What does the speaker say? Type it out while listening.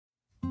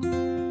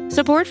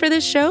Support for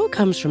this show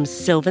comes from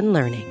Sylvan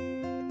Learning.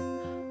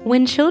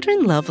 When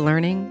children love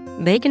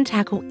learning, they can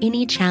tackle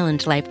any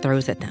challenge life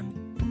throws at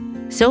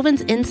them.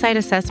 Sylvan's Insight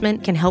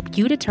Assessment can help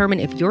you determine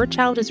if your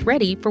child is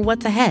ready for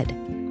what's ahead.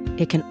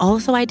 It can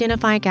also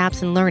identify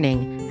gaps in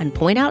learning and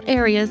point out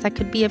areas that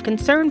could be of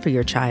concern for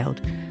your child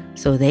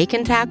so they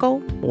can tackle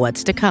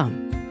what's to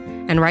come.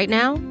 And right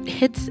now,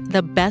 it's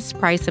the best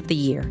price of the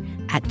year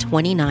at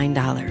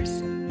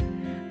 $29.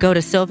 Go to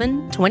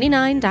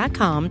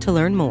sylvan29.com to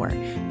learn more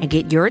and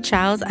get your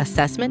child's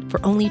assessment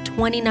for only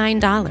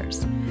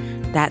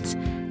 $29. That's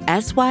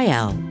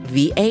SYLVAN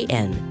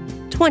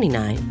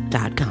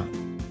 29.com.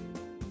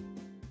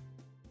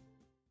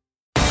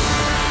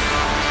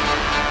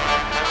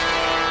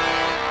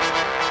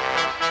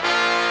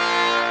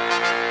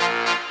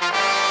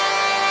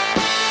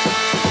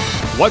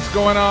 What's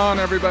going on,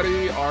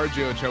 everybody?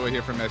 RJ Ochoa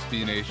here from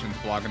SB Nation's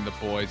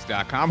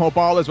bloggingtheboys.com. Hope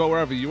all is well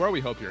wherever you are. We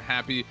hope you're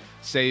happy,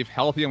 safe,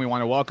 healthy, and we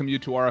want to welcome you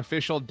to our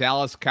official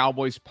Dallas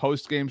Cowboys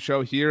Postgame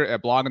Show here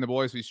at Blogging the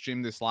Boys. We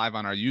stream this live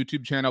on our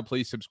YouTube channel.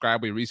 Please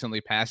subscribe. We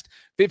recently passed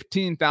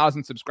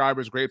 15,000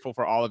 subscribers. Grateful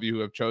for all of you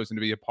who have chosen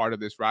to be a part of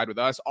this ride with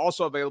us.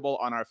 Also available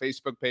on our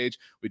Facebook page.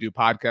 We do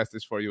podcast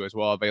this for you as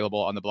well. Available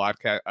on the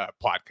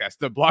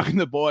the Blogging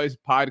the Boys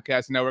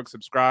Podcast Network.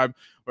 Subscribe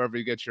wherever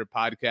you get your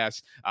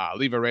podcasts.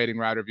 Leave a rating,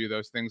 write a review.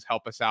 Those things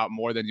help us out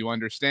more than you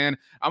understand.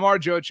 I'm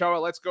RJ Ochoa.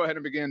 Let's go ahead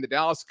and begin. The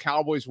Dallas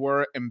Cowboys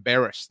were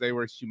embarrassed. They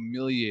were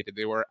humiliated.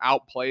 They were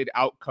outplayed,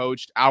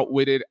 outcoached,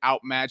 outwitted,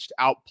 outmatched,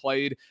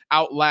 outplayed,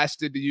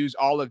 outlasted, to use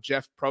all of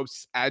Jeff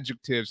Probst's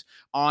adjectives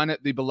on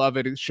the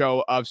beloved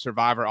show of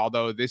Survivor.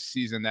 Although this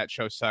season that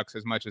show sucks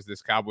as much as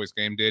this Cowboys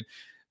game did.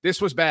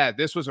 This was bad.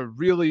 This was a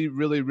really,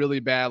 really, really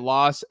bad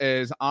loss.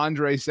 As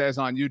Andre says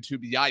on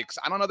YouTube, yikes.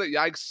 I don't know that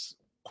yikes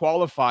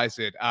qualifies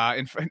it.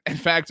 In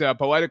fact,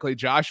 poetically,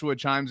 Joshua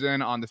chimes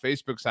in on the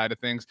Facebook side of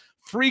things.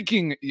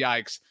 Freaking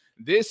yikes.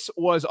 This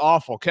was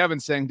awful. Kevin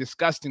saying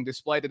disgusting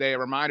display today. A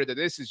reminder that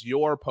this is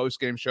your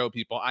post-game show,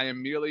 people. I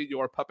am merely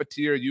your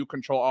puppeteer. You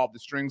control all of the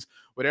strings.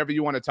 Whatever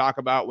you want to talk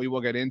about, we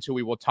will get into.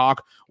 We will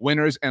talk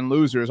winners and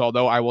losers,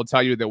 although I will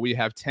tell you that we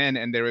have 10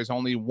 and there is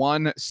only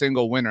one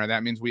single winner.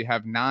 That means we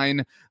have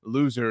 9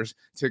 losers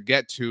to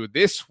get to.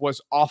 This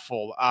was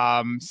awful.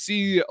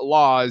 C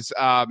Laws,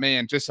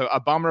 man, just a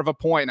bummer of a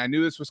point. And I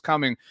knew this was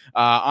coming.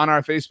 On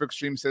our Facebook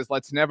stream says,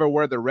 let's never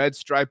wear the red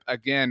stripe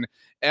again,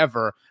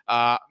 ever.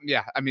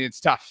 Yeah, I mean, it's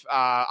tough.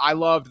 I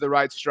loved the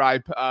right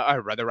stripe. I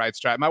read the right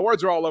stripe. My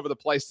words are all over the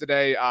place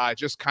today,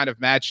 just kind of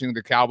matching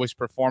the Cowboys'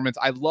 performance.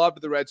 I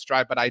loved the red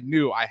stripe, but I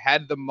knew I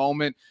had the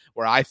moment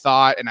where I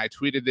thought, and I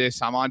tweeted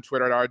this, I'm on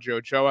Twitter at RJ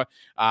Ochoa,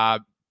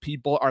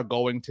 people are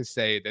going to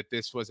say that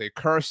this was a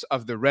curse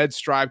of the red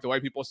stripe, the way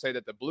people say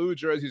that the blue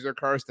jerseys are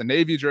cursed, the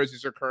navy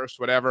jerseys are cursed,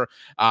 whatever.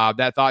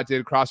 That thought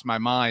did cross my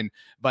mind.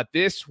 But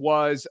this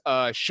was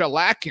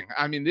shellacking.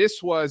 I mean,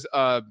 this was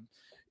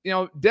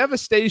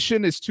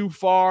devastation is too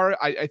far.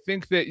 I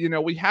think that,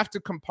 we have to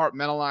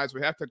compartmentalize.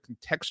 We have to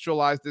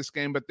contextualize this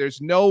game, but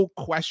there's no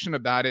question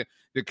about it.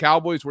 The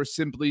Cowboys were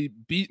simply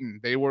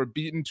beaten. They were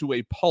beaten to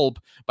a pulp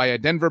by a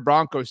Denver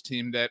Broncos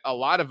team that a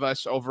lot of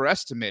us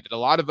overestimated. A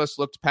lot of us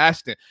looked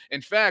past it.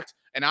 In fact,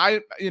 and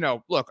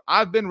look,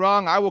 I've been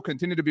wrong. I will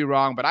continue to be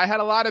wrong, but I had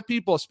a lot of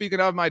people, speaking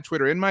of my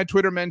Twitter, in my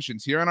Twitter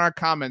mentions here in our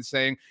comments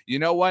saying, you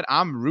know what?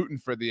 I'm rooting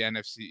for the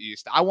NFC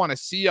East. I want to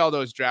see all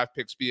those draft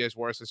picks be as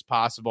worse as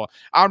possible.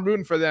 I'm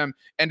rooting for them.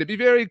 And to be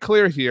very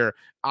clear here,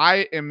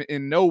 I am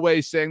in no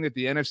way saying that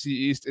the NFC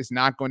East is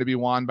not going to be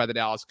won by the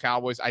Dallas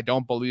Cowboys. I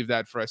don't believe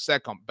that for a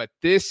second, but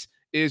this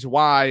is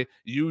why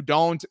you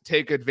don't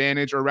take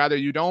advantage, or rather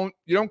you don't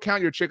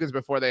count your chickens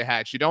before they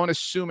hatch. You don't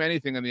assume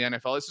anything in the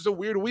NFL. This is a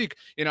weird week.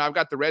 I've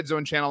got the Red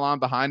Zone channel on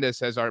behind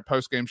us as our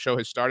post-game show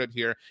has started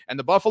here, and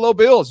the Buffalo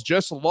Bills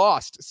just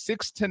lost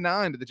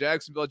 6-9 to the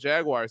Jacksonville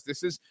Jaguars.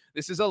 This is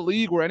a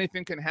league where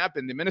anything can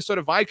happen. The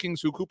Minnesota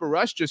Vikings, who Cooper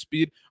Rush just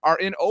beat, are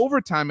in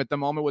overtime at the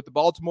moment with the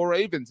Baltimore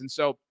Ravens, and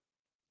so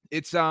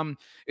it's a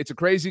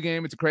crazy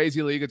game. It's a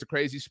crazy league. It's a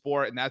crazy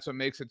sport, and that's what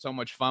makes it so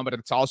much fun, but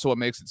it's also what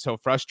makes it so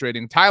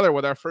frustrating. Tyler,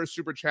 with our first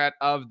super chat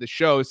of the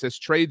show, says,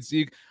 trade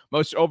Zeke,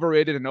 most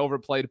overrated and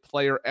overplayed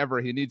player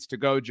ever. He needs to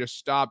go. Just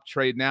stop.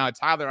 Trade now.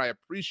 Tyler, I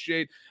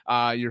appreciate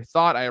your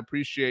thought. I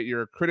appreciate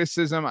your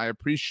criticism. I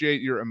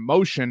appreciate your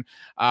emotion.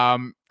 I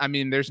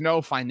mean, there's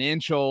no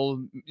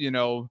financial,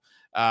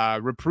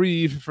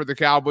 reprieve for the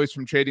Cowboys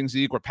from trading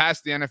Zeke. We're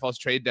past the NFL's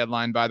trade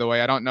deadline, by the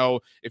way. I don't know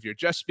if you're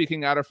just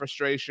speaking out of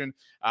frustration.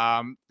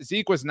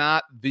 Zeke was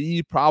not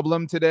the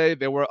problem today.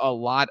 There were a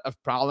lot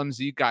of problems.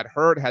 Zeke got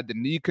hurt, had the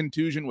knee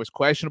contusion, was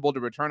questionable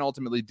to return,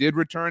 ultimately did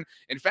return.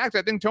 In fact,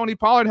 I think Tony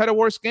Pollard had a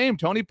worse game.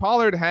 Tony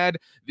Pollard had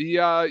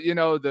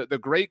the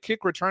great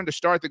kick return to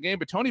start the game,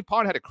 but Tony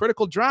Pollard had a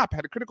critical drop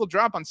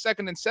on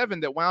 2nd and 7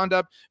 that wound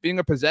up being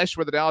a possession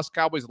where the Dallas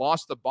Cowboys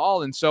lost the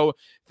ball. And so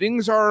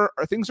things are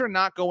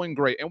not going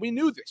great. And we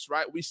knew this,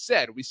 right? We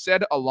said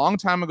a long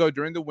time ago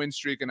during the win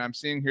streak, and I'm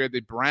seeing here the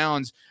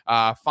Browns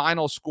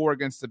final score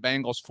against the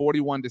Bengals,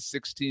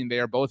 41-16. They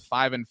are both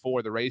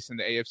 5-4. The race in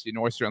the AFC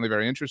North certainly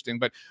very interesting.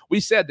 But we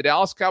said the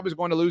Dallas Cowboys are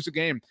going to lose a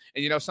game.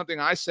 And something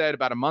I said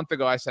about a month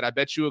ago, I said, I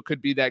bet you it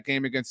could be that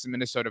game against the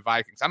Minnesota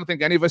Vikings. I don't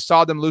think any of us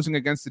saw them losing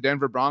against the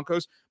Denver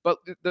Broncos, but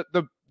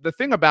the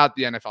thing about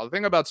the NFL, the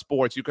thing about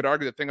sports, you could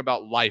argue the thing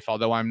about life,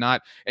 although I'm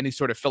not any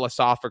sort of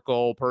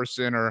philosophical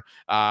person or,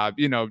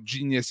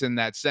 genius in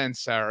that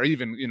sense, or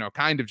even,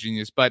 kind of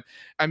genius. But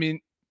I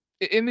mean,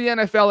 in the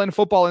NFL and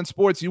football and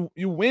sports, you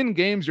win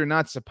games you're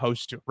not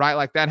supposed to, right?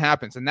 Like that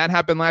happens. And that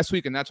happened last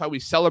week. And that's why we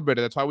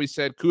celebrated. That's why we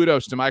said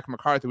kudos to Mike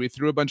McCarthy. We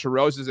threw a bunch of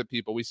roses at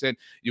people. We said,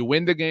 you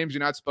win the games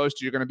you're not supposed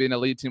to. You're going to be an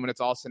elite team when it's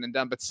all said and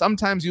done. But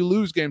sometimes you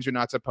lose games you're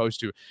not supposed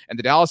to. And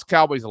the Dallas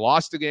Cowboys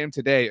lost a game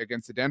today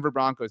against the Denver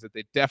Broncos that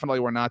they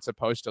definitely were not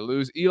supposed to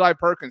lose. Eli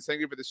Perkins, thank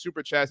you for the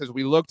super chat, says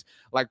we looked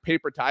like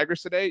paper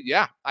tigers today.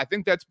 Yeah, I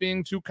think that's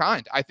being too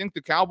kind. I think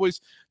the Cowboys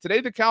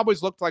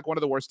looked like one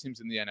of the worst teams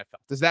in the NFL.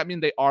 Does that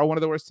mean they are one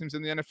of the worst teams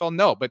in the NFL?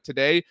 No, but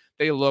today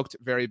they looked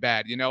very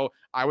bad.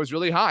 I was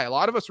really high. A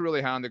lot of us were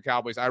really high on the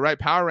Cowboys. I write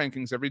power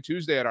rankings every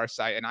Tuesday at our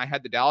site, and I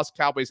had the Dallas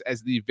Cowboys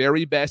as the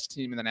very best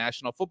team in the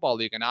National Football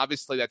League. And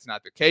obviously that's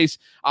not the case.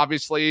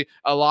 Obviously,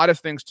 a lot of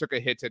things took a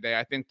hit today.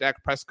 I think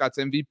Dak Prescott's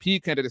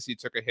MVP candidacy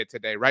took a hit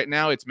today. Right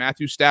now, it's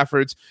Matthew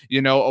Stafford's,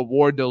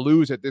 award to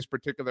lose at this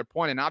particular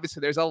point. And obviously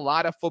there's a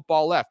lot of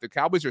football left. The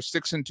Cowboys are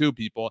 6-2,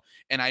 people.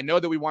 And I know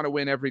that we want to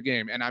win every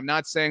game. And I'm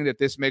not saying that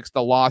this makes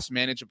the loss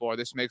manageable or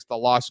this makes the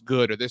loss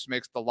good or this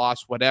makes the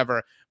loss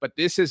whatever, but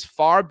this is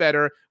far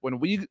better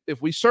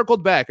if we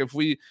circled back, if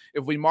we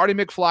Marty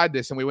McFly'd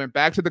this and we went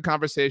back to the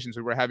conversations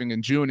we were having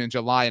in June and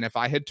July, and if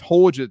I had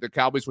told you that the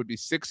Cowboys would be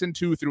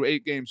 6-2 through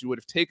 8 games, you would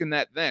have taken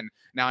that then.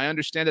 Now I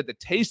understand that the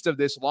taste of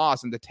this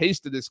loss and the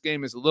taste of this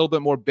game is a little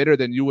bit more bitter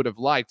than you would have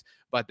liked,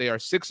 but they are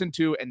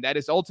 6-2, and that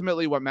is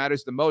ultimately what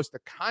matters the most, the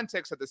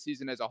context of the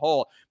season as a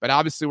whole. But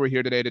obviously we're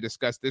here today to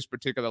discuss this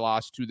particular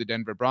loss to the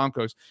Denver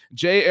Broncos.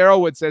 Jay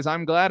Arrowwood says,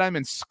 I'm glad I'm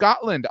in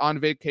Scotland on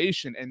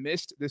vacation and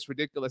missed this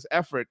ridiculous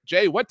effort.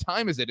 Jay, what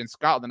time is it in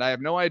Scotland? I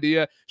have no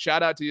idea.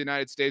 Shout out to the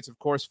United States, of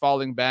course,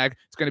 falling back.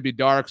 It's going to be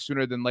dark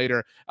sooner than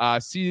later.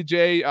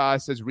 CJ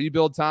says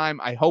rebuild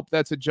time. I hope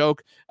that's a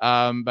joke.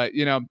 But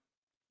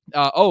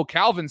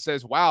Calvin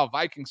says, wow,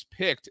 Vikings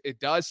picked. It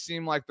does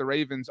seem like the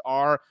Ravens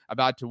are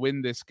about to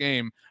win this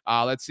game.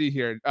 Let's see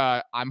here.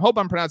 I hope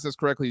I'm pronouncing this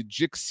correctly.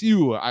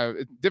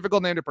 Jixiu,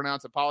 difficult name to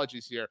pronounce.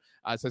 Apologies here.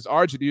 Says,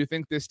 RJ, do you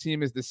think this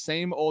team is the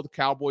same old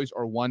Cowboys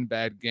or one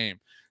bad game?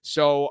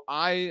 So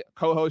I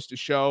co-host a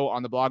show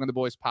on the Blog on the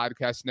Boys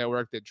podcast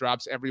network that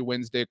drops every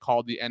Wednesday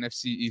called the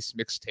NFC East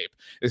Mixtape.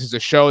 This is a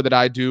show that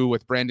I do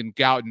with Brandon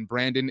Gouton.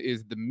 Brandon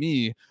is the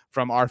me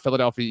from our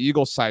Philadelphia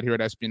Eagles side here at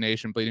SB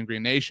Nation, Bleeding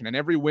Green Nation. And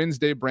every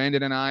Wednesday,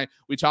 Brandon and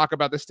we talk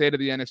about the state of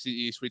the NFC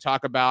East. We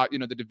talk about,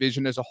 the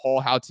division as a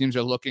whole, how teams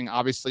are looking.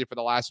 Obviously, for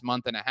the last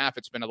month and a half,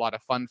 it's been a lot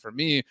of fun for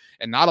me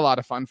and not a lot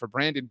of fun for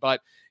Brandon.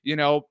 But,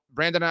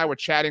 Brandon and I were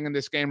chatting in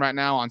this game right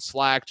now on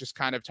Slack, just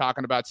kind of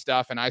talking about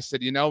stuff. And I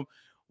said,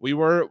 we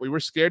were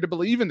scared to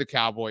believe in the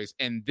Cowboys,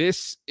 and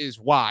this is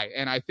why.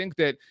 And I think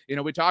that,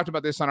 we talked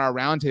about this on our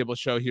roundtable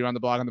show here on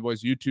the Blog on the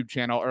Boys YouTube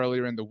channel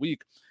earlier in the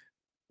week.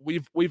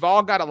 We've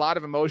all got a lot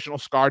of emotional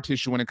scar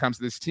tissue when it comes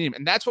to this team.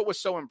 And that's what was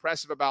so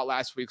impressive about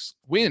last week's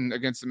win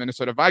against the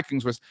Minnesota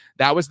Vikings was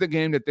the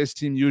game that this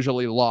team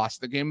usually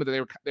lost. The game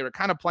that they were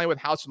kind of playing with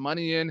house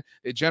money in.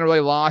 They generally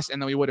lost,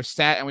 and then we would have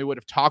sat and we would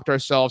have talked to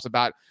ourselves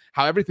about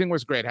how everything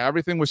was great, how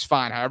everything was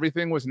fine, how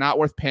everything was not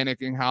worth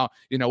panicking, how,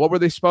 what were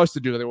they supposed to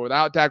do? They were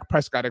without Dak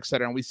Prescott, et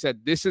cetera. And we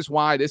said, this is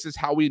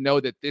how we know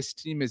that this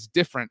team is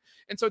different.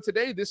 And so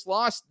today, this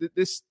loss,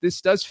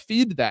 this does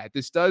feed that.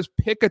 This does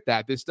pick at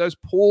that. This does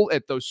pull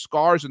at those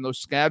scars and those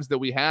scabs that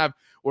we have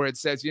where it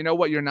says, you know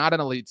what, you're not an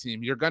elite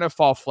team. You're going to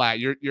fall flat.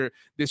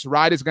 This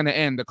ride is going to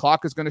end. The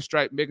clock is going to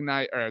strike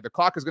midnight,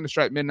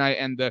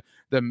 and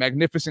the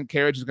magnificent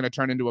carriage is going to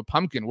turn into a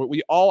pumpkin.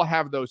 We all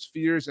have those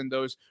fears and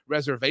those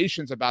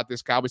reservations about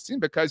this Cowboys team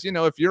because,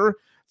 if you're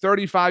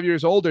 35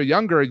 years old or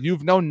younger,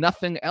 you've known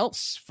nothing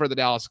else for the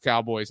Dallas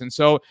Cowboys. And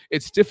so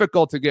it's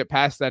difficult to get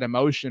past that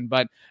emotion.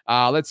 But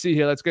let's see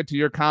here. Let's get to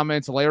your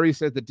comments. Larry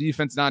says the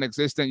defense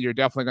non-existent. You're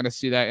definitely going to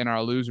see that in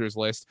our losers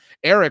list.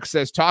 Eric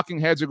says talking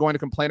heads are going to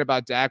complain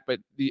about Dak, but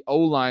the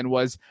O-line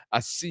was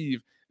a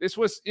sieve. This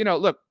was,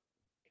 look,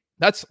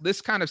 this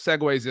kind of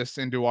segues us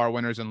into our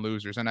winners and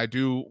losers. And I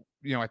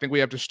think we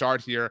have to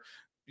start here.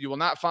 You will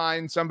not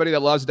find somebody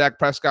that loves Dak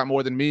Prescott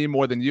more than me,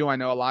 more than you. I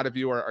know a lot of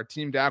you are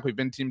Team Dak. We've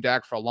been Team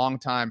Dak for a long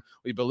time.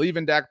 We believe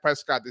in Dak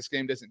Prescott. This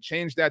game doesn't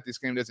change that. This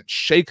game doesn't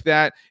shake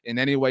that in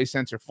any way,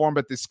 sense, or form.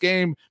 But this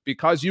game,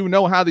 because you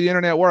know how the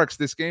internet works,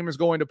 this game is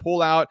going to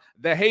pull out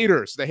the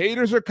haters. The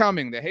haters are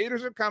coming. The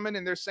haters are coming,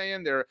 and they're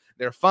saying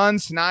their fun,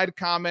 snide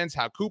comments,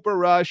 how Cooper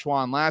Rush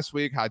won last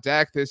week, how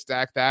Dak this,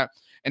 Dak that.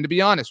 And to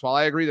be honest, while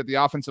I agree that the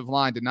offensive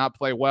line did not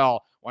play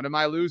well, one of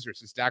my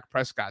losers is Dak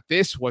Prescott.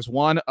 This was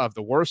one of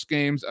the worst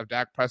games of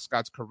Dak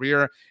Prescott's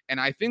career, and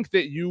I think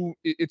that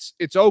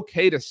it's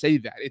okay to say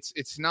that.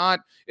 It's not.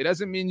 It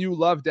doesn't mean you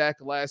love Dak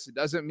less. It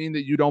doesn't mean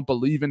that you don't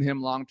believe in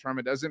him long term.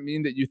 It doesn't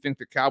mean that you think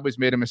the Cowboys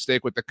made a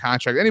mistake with the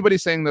contract. Anybody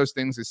saying those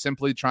things is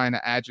simply trying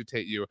to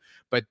agitate you.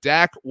 But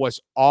Dak was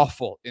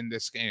awful in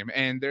this game,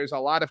 and there's a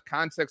lot of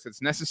context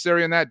that's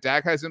necessary in that.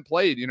 Dak hasn't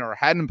played, or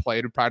hadn't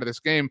played prior to this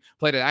game,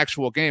 played an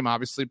actual game,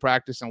 obviously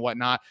practice and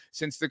whatnot,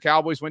 since the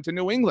Cowboys went to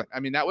New England. I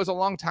mean, that was a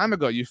long time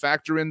ago. You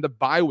factor in the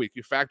bye week.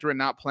 You factor in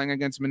not playing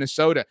against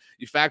Minnesota.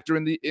 You factor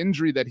in the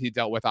injury that he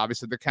dealt with,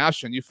 obviously the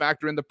caption. You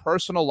factor in the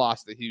personal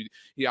loss that he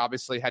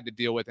obviously had to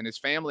deal with in his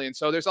family. And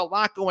so there's a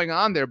lot going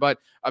on there. But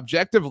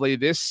objectively,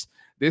 this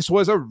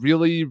was a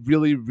really,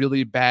 really,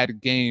 really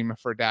bad game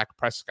for Dak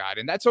Prescott.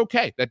 And that's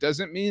okay. That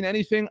doesn't mean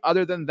anything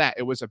other than that.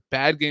 It was a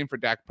bad game for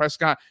Dak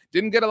Prescott.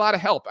 Didn't get a lot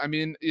of help. I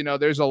mean,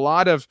 there's a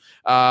lot of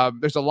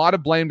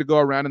blame to go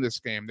around in this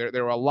game.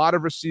 There were a lot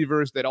of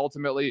receivers that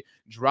ultimately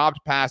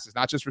dropped passes,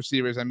 not just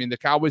receivers. I mean, the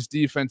Cowboys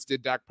defense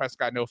did Dak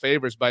Prescott no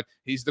favors, but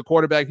he's the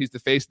quarterback. He's the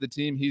face of the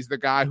team. He's the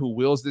guy who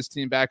wills this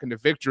team back into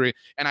victory.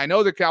 And I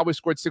know the Cowboys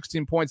scored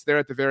 16 points there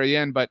at the very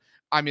end, but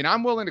I mean,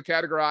 I'm willing to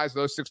categorize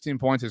those 16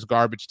 points as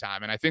garbage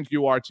time, and I think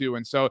you are too.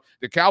 And so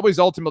the Cowboys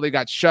ultimately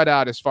got shut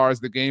out as far as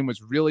the game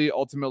was really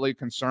ultimately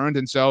concerned.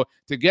 And so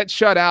to get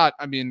shut out,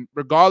 I mean,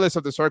 regardless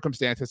of the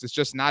circumstances, it's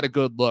just not a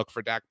good look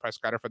for Dak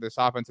Prescott or for this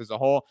offense as a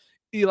whole.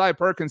 Eli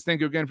Perkins, thank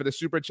you again for the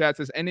super chat.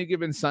 Says any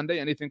given Sunday,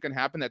 anything can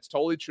happen. That's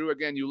totally true.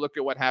 Again, you look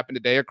at what happened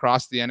today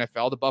across the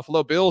NFL. The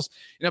Buffalo Bills,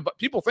 but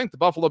people think the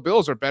Buffalo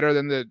Bills are better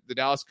than the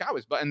Dallas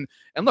Cowboys. But and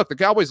look, the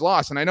Cowboys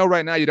lost. And I know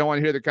right now you don't want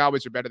to hear the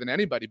Cowboys are better than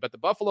anybody, but the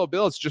Buffalo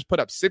Bills just put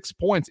up 6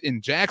 points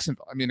in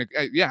Jacksonville. I mean,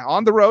 yeah,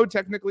 on the road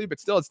technically, but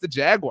still, it's the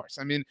Jaguars.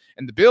 I mean,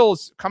 and the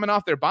Bills coming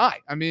off their bye.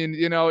 I mean,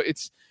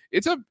 it's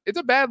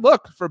a bad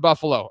look for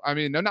Buffalo. I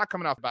mean, they're not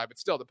coming off the bye, but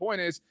still, the point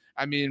is,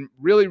 I mean,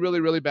 really,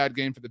 really, really bad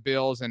game for the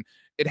Bills. And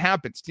it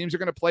happens. Teams are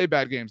going to play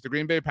bad games. The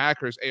Green Bay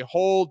Packers, a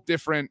whole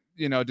different,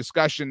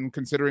 discussion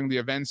considering the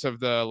events of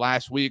the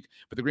last week.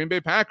 But the Green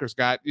Bay Packers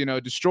got,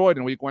 destroyed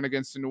in week 1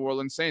 against the New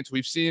Orleans Saints.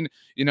 We've seen,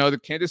 the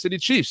Kansas City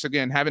Chiefs,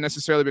 again, haven't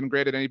necessarily been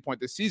great at any point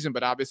this season,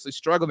 but obviously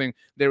struggling.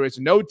 There is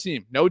no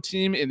team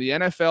in the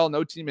NFL,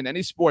 no team in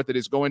any sport that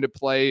is going to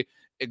play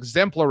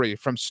exemplary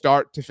from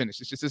start to finish.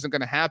 This just isn't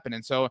going to happen.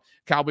 And so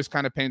Cowboys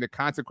kind of paying the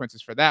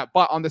consequences for that.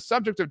 But on the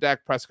subject of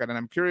Dak Prescott, and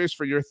I'm curious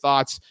for your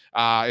thoughts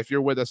if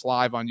you're with us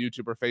live on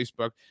YouTube or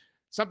Facebook,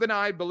 something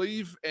I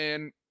believe,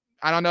 and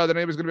I don't know that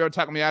anybody's going to be able to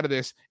talk me out of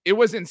this. It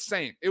was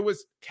insane. It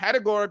was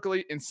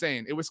categorically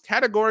insane. It was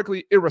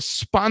categorically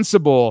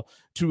irresponsible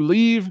to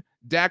leave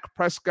Dak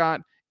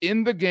Prescott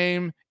in the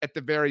game at the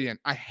very end.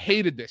 I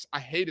hated this.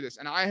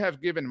 And I have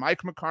given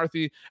Mike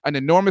McCarthy an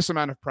enormous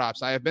amount of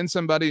props. I have been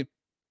somebody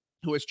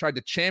who has tried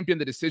to champion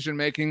the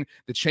decision-making,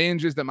 the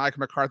changes that Mike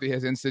McCarthy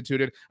has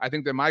instituted. I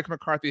think that Mike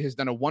McCarthy has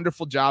done a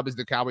wonderful job as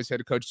the Cowboys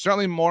head coach.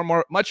 Certainly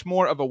much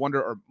more of a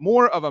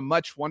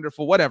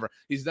wonderful, whatever.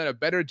 He's done a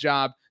better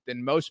job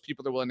than most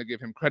people are willing to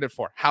give him credit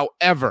for.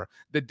 However,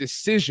 the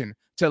decision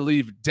to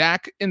leave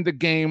Dak in the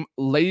game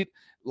late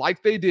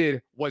like they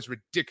did was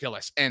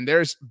ridiculous. And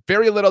there's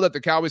very little that the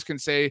Cowboys can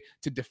say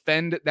to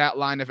defend that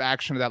line of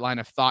action or that line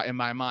of thought in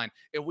my mind.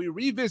 If we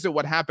revisit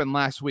what happened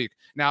last week,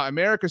 now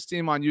America's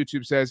Team on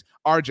YouTube says,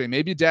 RJ,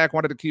 maybe Dak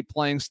wanted to keep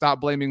playing, stop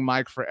blaming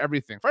Mike for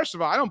everything. First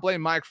of all, I don't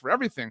blame Mike for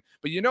everything,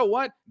 but you know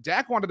what?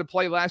 Dak wanted to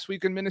play last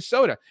week in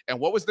Minnesota. And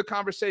what was the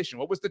conversation?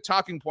 What was the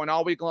talking point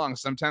all week long?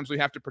 Sometimes we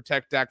have to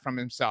protect Dak from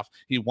himself.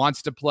 He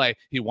wants to play.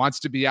 He wants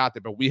to be out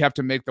there, but we have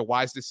to make the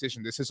wise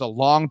decision. This is a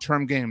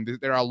long-term game.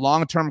 There are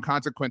long-term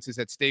consequences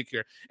at stake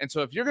here. And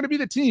so if you're going to be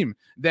the team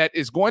that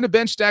is going to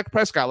bench Dak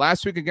Prescott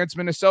last week against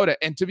Minnesota,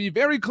 and to be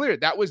very clear,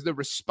 that was the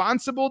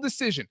responsible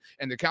decision,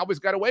 and the Cowboys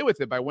got away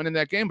with it by winning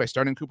that game by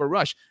starting Cooper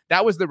Rush.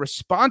 That was the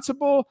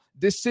responsible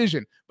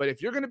decision. But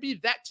if you're going to be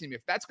that team,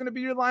 if that's going to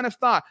be your line of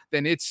thought,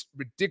 then it's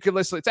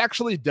ridiculous. It's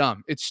actually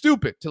dumb. It's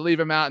stupid to leave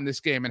him out in this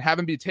game and have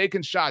him be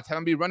taking shots, have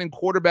him be running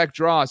quarterback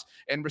draws,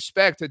 and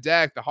respect to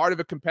Dak, the heart of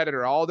a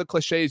competitor, all the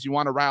cliches you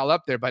want to rile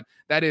up there. But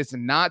that is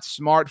not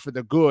smart for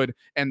the good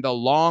and the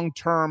long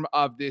term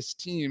of this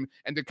team.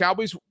 And the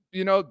Cowboys,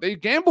 they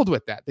gambled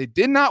with that. They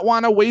did not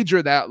want to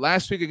wager that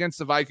last week against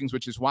the Vikings,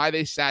 which is why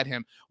they sat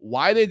him.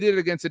 Why they did it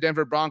against the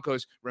Denver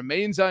Broncos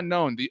remains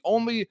unknown. The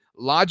only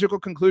logical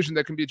conclusion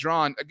that can be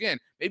drawn, again,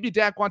 maybe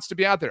Dak wants to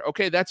be out there.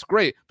 Okay, that's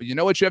great. But you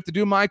know what you have to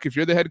do, Mike? If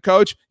you're the head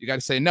coach, you got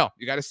to say no.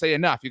 You got to say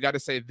enough. You got to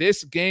say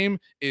this game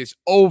is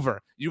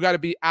over. You got to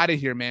be out of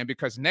here, man,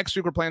 because next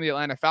week we're playing the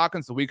Atlanta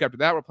Falcons. The week after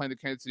that, we're playing the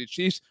Kansas City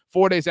Chiefs.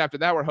 4 days after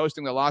that, we're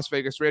hosting the Las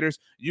Vegas Raiders.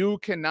 You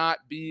cannot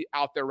be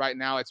out there right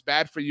now. It's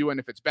bad for you, and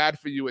if it's bad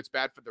for you, it's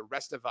bad for the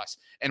rest of us.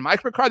 And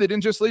Mike McCarthy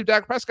didn't just leave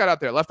Dak Prescott out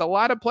there. Left a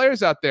lot of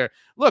players out there.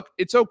 Look,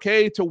 it's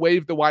okay to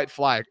wave the white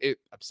flag. It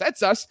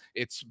upsets us.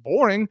 It's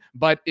boring,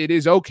 but it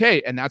is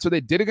okay. And that's what they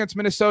did against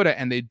Minnesota,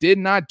 and they did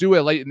not do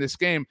it late in this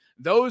game.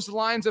 those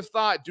lines of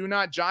thought do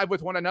not jive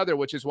with one another,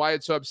 which is why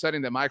it's so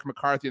upsetting that Mike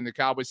McCarthy and the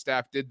Cowboys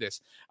staff did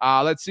this.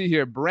 Let's see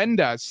here.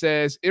 Brenda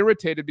says,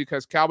 irritated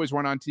because Cowboys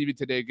weren't on TV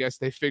today. Guess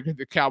they figured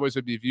the Cowboys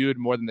would be viewed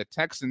more than the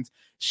Texans.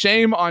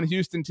 Shame on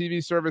Houston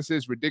TV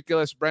services.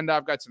 Ridiculous. Brenda,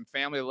 I've got some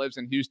family that lives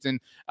in Houston,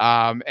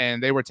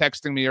 and they were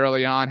texting me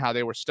early on how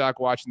they were stuck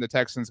watching the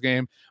Texans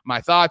game.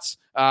 My thoughts,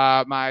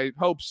 my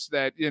hopes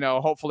that,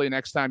 hopefully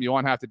next time you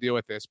won't have to deal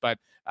with this, but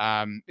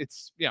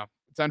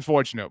it's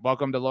unfortunate.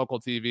 Welcome to local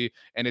TV.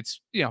 And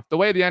it's, the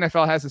way the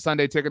NFL has the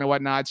Sunday ticket and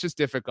whatnot, it's just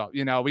difficult.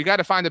 We got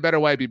to find a better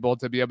way, people,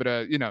 to be able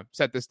to,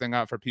 set this thing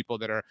up for people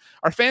that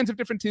are fans of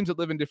different teams that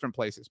live in different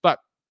places. But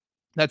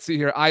let's see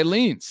here.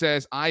 Eileen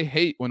says, I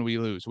hate when we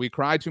lose. We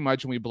cry too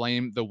much and we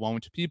blame the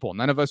won't people.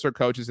 None of us are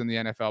coaches in the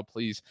NFL.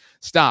 Please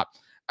stop.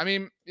 I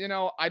mean,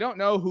 I don't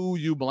know who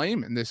you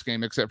blame in this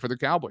game except for the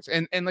Cowboys.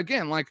 And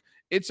again,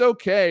 it's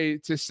okay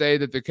to say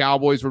that the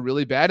Cowboys were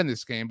really bad in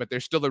this game, but they're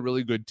still a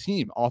really good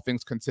team, all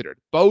things considered.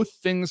 Both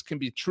things can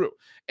be true.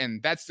 And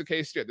that's the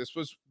case here. This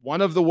was one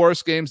of the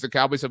worst games the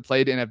Cowboys have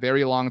played in a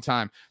very long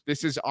time.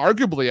 This is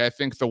arguably, I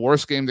think, the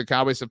worst game the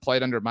Cowboys have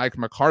played under Mike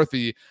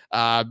McCarthy,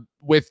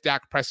 with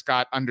Dak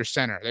Prescott under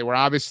center. They were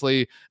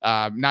obviously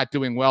not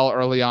doing well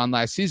early on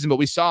last season, but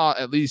we saw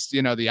at least,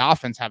 the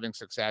offense having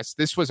success.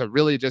 This was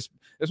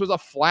a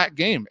flat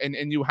game.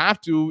 And you have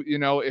to,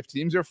 if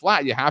teams are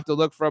flat, you have to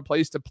look for a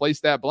place to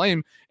place that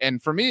blame. And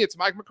for me, it's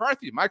Mike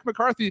McCarthy. Mike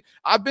McCarthy,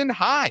 I've been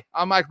high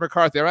on Mike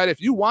McCarthy. All right. If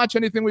you watch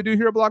anything we do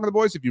here at Blogging the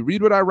Boys, if you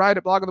read what I write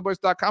at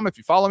bloggingtheboys.com, if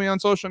you follow me on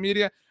social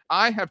media,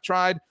 I have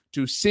tried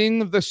to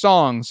sing the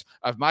songs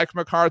of Mike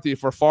McCarthy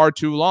for far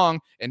too long,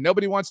 and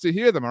nobody wants to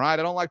hear them. All right.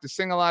 I don't like to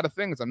sing a lot of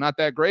things. I'm not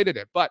that great at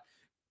it, but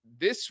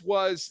this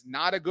was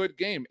not a good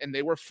game, and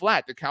they were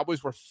flat. The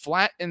Cowboys were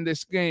flat in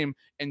this game,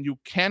 and you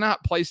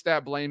cannot place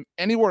that blame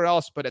anywhere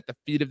else but at the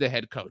feet of the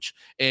head coach.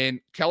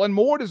 And Kellen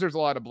Moore deserves a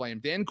lot of blame.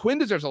 Dan Quinn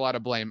deserves a lot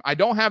of blame. I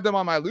don't have them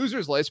on my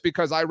losers list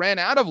because I ran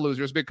out of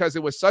losers because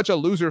it was such a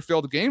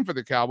loser-filled game for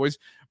the Cowboys.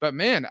 But,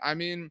 man, I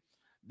mean,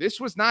 this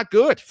was not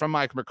good from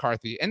Mike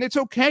McCarthy, and it's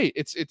okay.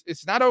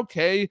 It's not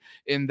okay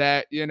in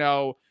that,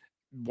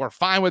 we're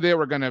fine with it.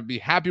 We're going to be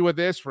happy with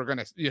this. We're going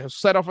to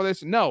settle for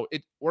this. No,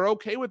 we're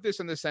okay with this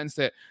in the sense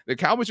that the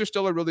Cowboys are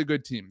still a really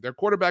good team. Their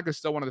quarterback is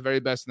still one of the very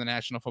best in the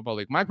National Football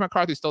League. Mike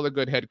McCarthy is still a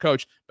good head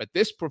coach, but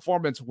this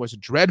performance was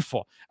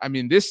dreadful. I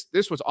mean, this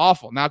was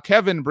awful. Now,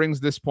 Kevin brings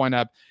this point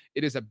up.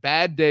 It is a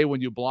bad day when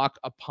you block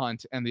a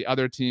punt and the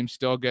other team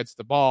still gets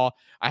the ball.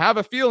 I have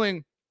a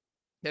feeling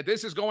that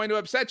this is going to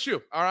upset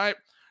you. All right.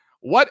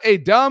 What a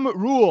dumb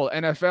rule,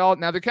 NFL.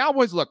 Now, the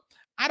Cowboys, look,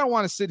 I don't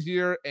want to sit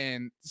here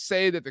and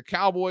say that the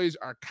Cowboys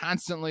are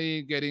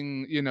constantly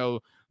getting,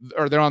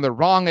 or they're on the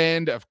wrong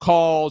end of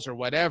calls or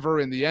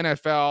whatever in the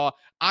NFL.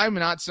 I'm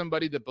not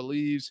somebody that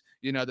believes,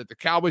 that the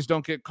Cowboys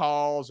don't get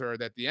calls or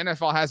that the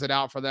NFL has it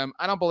out for them.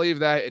 I don't believe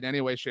that in any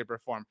way, shape, or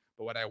form.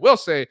 But what I will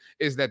say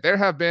is that there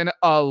have been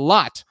a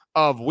lot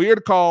of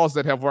weird calls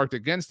that have worked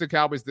against the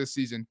Cowboys this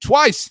season.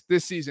 Twice.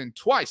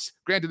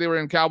 Granted, they were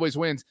in Cowboys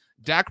wins.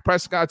 Dak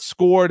Prescott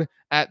scored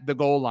at the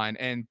goal line,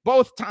 and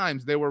both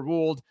times they were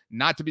ruled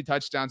not to be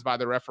touchdowns by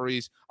the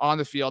referees on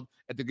the field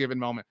at the given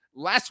moment.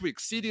 Last week,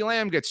 CeeDee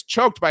Lamb gets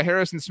choked by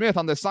Harrison Smith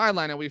on the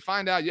sideline, and we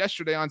find out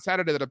yesterday on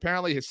Saturday that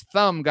apparently his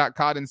thumb got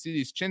caught in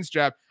CeeDee's chin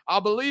strap.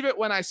 I'll believe it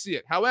when I see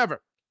it. However,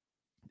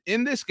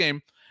 in this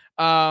game,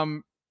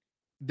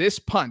 this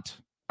punt,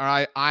 all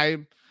right, I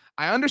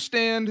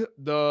understand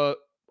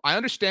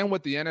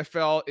what the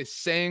NFL is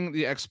saying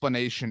the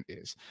explanation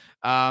is,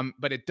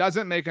 but it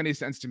doesn't make any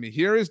sense to me.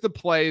 Here is the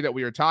play that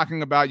we are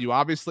talking about. You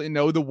obviously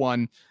know the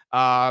one.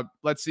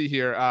 Let's see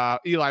here.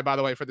 Eli, by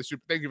the way,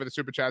 thank you for the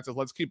super chat. Says,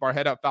 let's keep our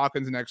head up,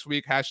 Falcons next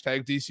week.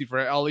 Hashtag DC for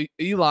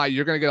Eli.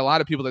 You're going to get a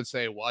lot of people that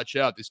say, watch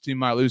out, this team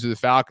might lose to the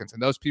Falcons.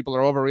 And those people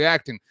are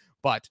overreacting.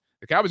 But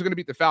the Cowboys are going to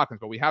beat the Falcons,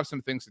 but we have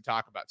some things to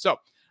talk about. So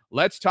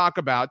let's talk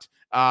about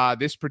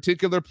this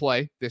particular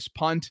play, this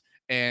punt,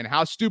 and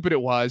how stupid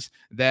it was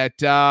that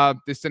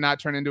this did not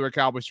turn into a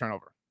Cowboys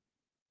turnover.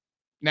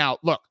 Now,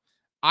 look,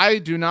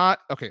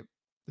 okay,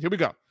 here we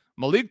go.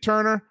 Malik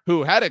Turner,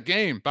 who had a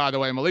game, by the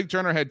way. Malik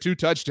Turner had 2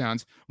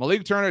 touchdowns.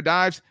 Malik Turner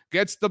dives,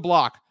 gets the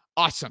block.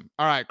 Awesome.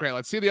 All right, great.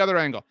 Let's see the other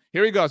angle.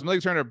 Here he goes.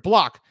 Malik Turner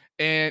block,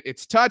 and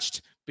it's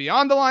touched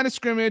beyond the line of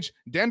scrimmage.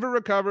 Denver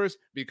recovers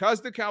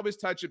because the Cowboys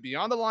touch it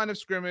beyond the line of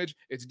scrimmage.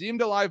 It's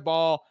deemed a live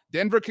ball.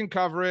 Denver can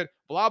cover it.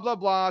 Blah, blah,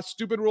 blah.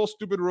 Stupid rule,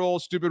 stupid rule,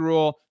 stupid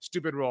rule,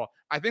 stupid rule.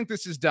 I think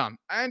this is dumb.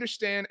 I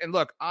understand. And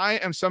look, I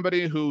am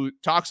somebody who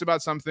talks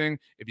about something.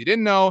 If you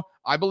didn't know,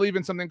 I believe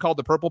in something called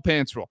the purple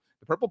pants rule.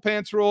 The purple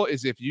pants rule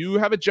is if you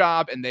have a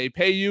job and they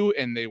pay you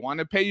and they want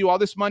to pay you all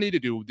this money to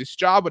do this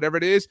job, whatever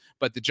it is,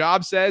 but the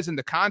job says in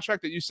the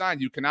contract that you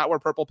signed, you cannot wear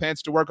purple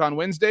pants to work on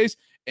Wednesdays,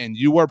 and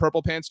you wore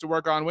purple pants to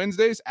work on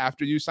Wednesdays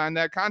after you signed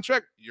that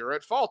contract, you're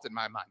at fault in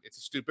my mind. It's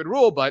a stupid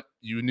rule, but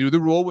you knew the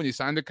rule when you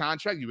signed the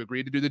contract. You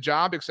agreed to do the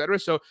job, etc.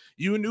 So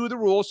you knew the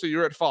rule, so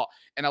you're at fault.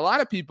 And a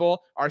lot of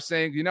people are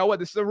saying, you know what,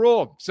 this is a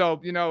rule.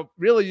 So,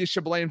 really you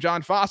should blame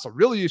John Fossil.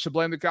 Really, you should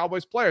blame the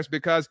Cowboys players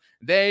because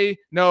they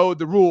know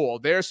the rule.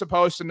 They're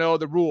supposed to know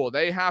the rule.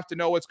 They have to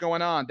know what's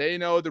going on. They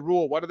know the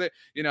rule. What are they?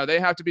 They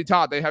have to be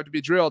taught. They have to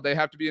be drilled. They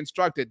have to be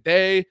instructed.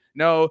 They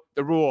know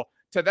the rule.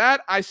 To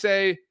that, I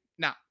say,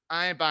 nah,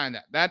 I ain't buying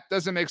that. That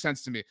doesn't make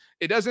sense to me.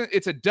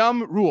 It's a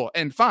dumb rule.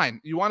 And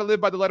fine, you want to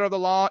live by the letter of the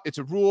law. It's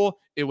a rule.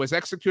 It was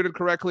executed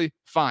correctly.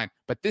 Fine.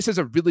 But this is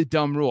a really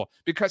dumb rule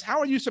because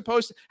how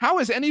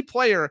is any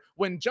player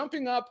when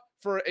jumping up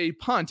for a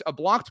punt, a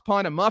blocked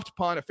punt, a muffed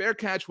punt, a fair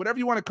catch, whatever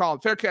you want to call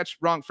it, fair catch,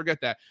 wrong, forget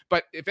that.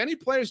 But if any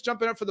player is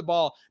jumping up for the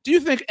ball, do you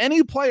think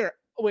any player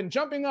when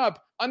jumping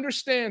up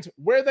understands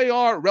where they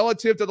are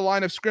relative to the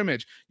line of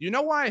scrimmage? You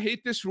know why I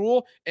hate this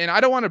rule? And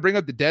I don't want to bring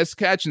up the Dez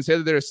catch and say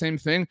that they're the same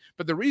thing,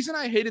 but the reason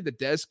I hated the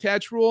Dez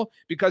catch rule,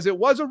 because it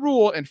was a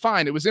rule and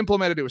fine, it was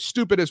implemented, it was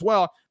stupid as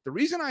well. The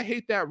reason I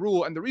hate that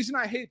rule and the reason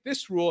I hate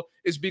this rule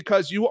is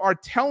because you are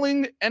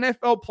telling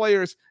NFL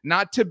players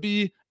not to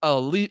be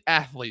elite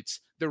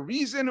athletes. The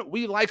reason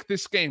we like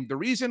this game, the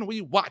reason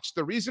we watch,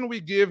 the reason we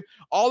give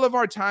all of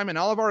our time and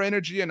all of our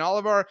energy and all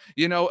of our,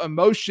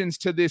 emotions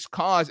to this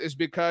cause is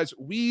because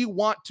we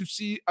want to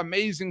see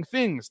amazing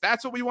things.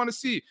 That's what we want to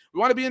see.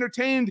 We want to be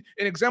entertained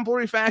in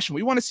exemplary fashion.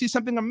 We want to see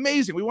something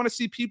amazing. We want to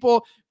see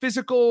people,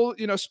 physical,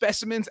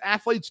 specimens,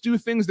 athletes do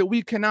things that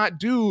we cannot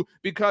do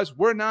because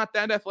we're not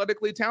that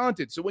athletically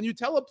talented. So when you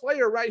tell a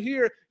player right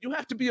here, you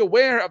have to be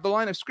aware of the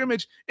line of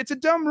scrimmage, it's a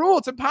dumb rule.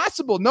 It's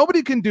impossible.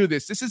 Nobody can do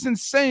this. This is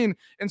insane.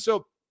 And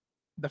so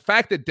the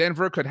fact that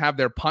Denver could have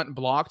their punt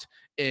blocked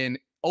and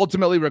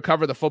ultimately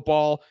recover the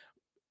football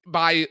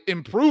by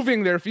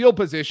improving their field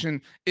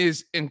position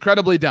is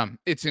incredibly dumb.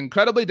 It's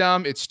incredibly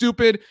dumb. It's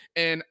stupid.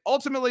 And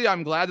ultimately,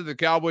 I'm glad that the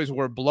Cowboys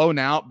were blown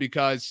out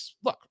because,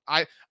 look,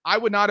 I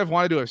would not have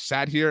wanted to have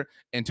sat here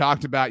and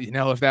talked about,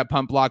 if that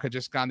punt block had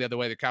just gone the other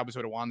way, the Cowboys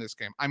would have won this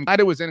game. I'm glad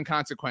it was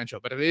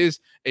inconsequential, but it is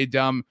a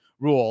dumb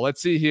rule.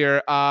 Let's see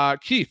here.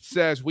 Keith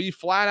says, we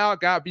flat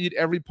out got beat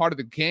every part of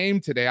the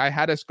game today. I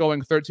had us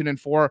going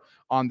 13-4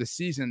 on the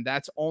season.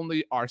 That's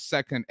only our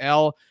second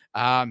L.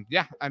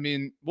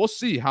 We'll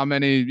see how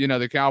many,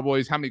 the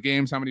Cowboys, how many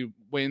games, how many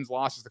wins,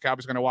 losses the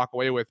Cowboys are going to walk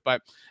away with.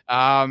 But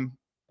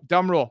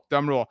dumb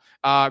rule.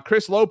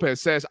 Chris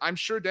Lopez says, I'm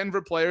sure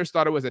Denver players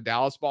thought it was a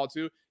Dallas ball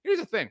too. Here's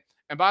the thing.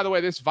 And by the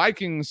way, this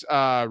Vikings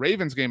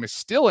Ravens game is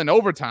still in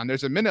overtime.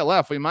 There's a minute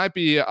left. We might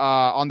be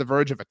on the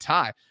verge of a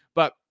tie.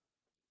 But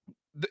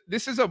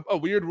this is a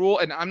weird rule,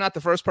 and I'm not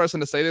the first person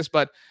to say this,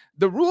 but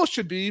the rule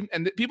should be,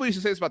 and people used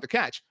to say this about the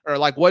catch, or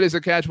like, what is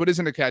a catch, what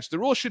isn't a catch? The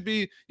rule should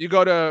be, you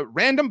go to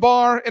random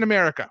bar in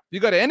America. You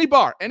go to any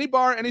bar,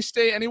 any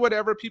state, any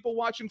whatever, people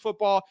watching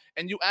football,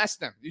 and you ask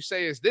them, you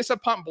say, is this a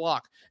punt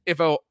block? If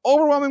an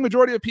overwhelming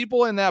majority of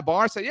people in that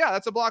bar say, yeah,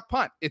 that's a block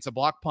punt, it's a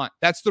block punt.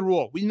 That's the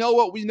rule. We know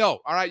what we know,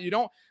 all right?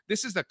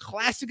 This is the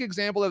classic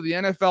example of the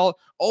NFL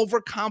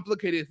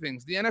overcomplicated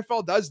things. The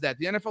NFL does that.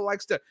 The NFL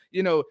likes to,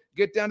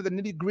 get down to the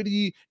nitty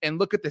gritty and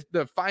look at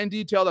the fine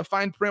detail, the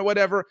fine print,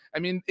 whatever. I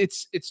mean,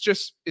 it's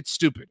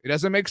stupid. It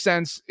doesn't make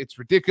sense. It's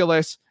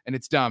ridiculous and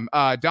it's dumb.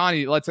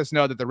 Donnie lets us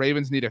know that the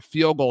Ravens need a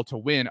field goal to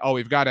win.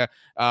 Oh,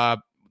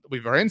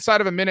 we're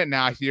inside of a minute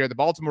now here. The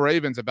Baltimore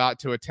Ravens about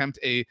to attempt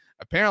a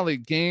apparently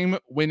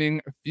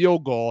game-winning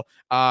field goal.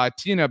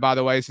 Tina, by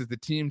the way, says the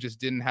team just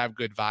didn't have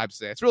good vibes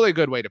today. It's really a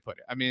good way to put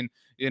it. I mean,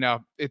 it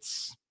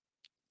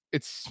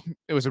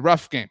was a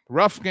rough game,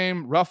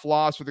 rough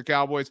loss for the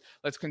Cowboys.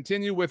 Let's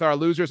continue with our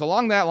losers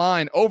along that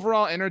line.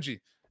 Overall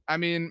energy.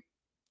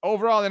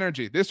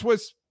 This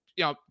was,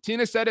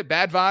 Tina said it,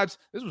 bad vibes.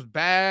 This was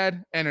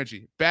bad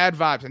energy, bad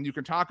vibes. And you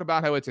can talk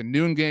about how it's a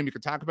noon game. You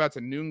can talk about it's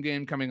a noon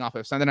game coming off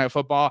of Sunday Night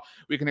Football.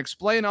 We can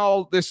explain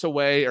all this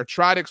away or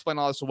try to explain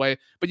all this away,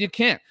 but you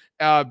can't.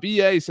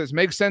 BA says,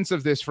 make sense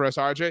of this for us,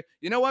 RJ.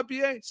 You know what,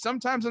 BA?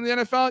 Sometimes in the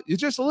NFL, you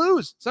just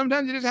lose.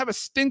 Sometimes you just have a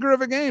stinker of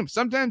a game.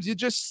 Sometimes you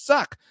just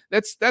suck.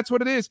 That's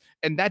what it is.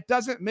 And that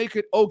doesn't make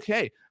it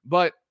okay.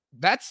 But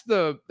that's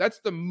the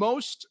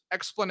most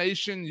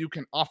explanation you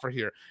can offer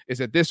here, is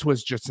that this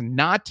was just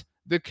not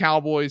the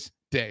Cowboys'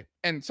 day.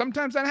 And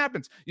sometimes that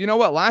happens. You know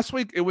what? Last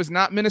week, it was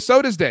not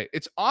Minnesota's day.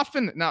 It's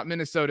often not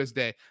Minnesota's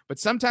day, but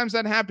sometimes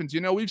that happens.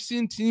 We've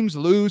seen teams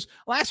lose.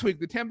 Last week,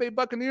 the Tampa Bay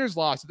Buccaneers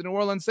lost to the New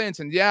Orleans Saints.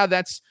 And yeah,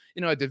 that's,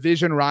 a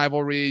division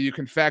rivalry. You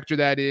can factor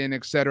that in,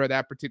 et cetera,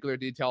 that particular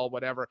detail,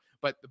 whatever.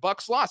 But the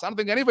Bucs lost. I don't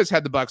think any of us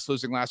had the Bucs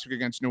losing last week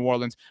against New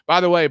Orleans.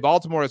 By the way,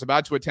 Baltimore is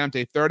about to attempt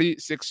a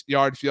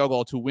 36-yard field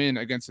goal to win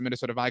against the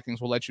Minnesota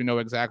Vikings. We'll let you know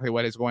exactly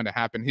what is going to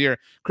happen here.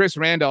 Chris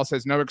Randall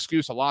says, no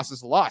excuse. A loss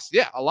is a loss.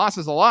 Yeah, a loss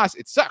is a loss.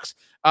 It sucks.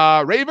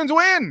 Ravens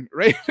win.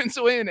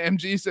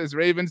 MG says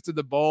Ravens to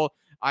the bowl.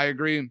 I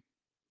agree.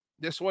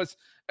 This was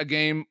a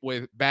game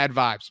with bad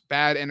vibes,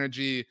 bad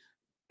energy,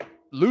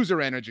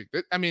 loser energy.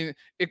 I mean,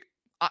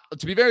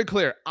 to be very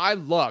clear, I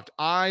loved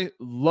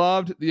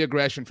the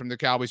aggression from the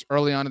Cowboys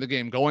early on in the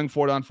game, going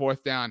for it on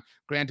fourth down.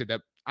 Granted,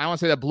 that I don't want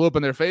to say that blew up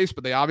in their face,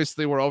 but they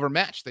obviously were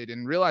overmatched. They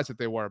didn't realize that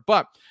they were.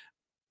 But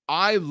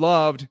I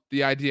loved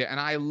the idea, and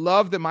I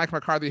love that Mike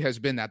McCarthy has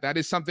been that. That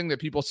is something that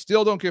people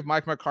still don't give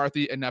Mike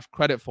McCarthy enough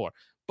credit for.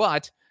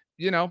 But,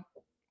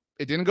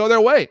 it didn't go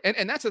their way.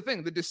 And that's the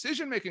thing. The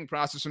decision-making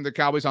process from the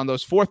Cowboys on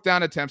those fourth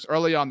down attempts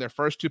early on their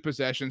first two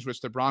possessions,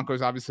 which the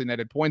Broncos obviously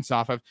netted points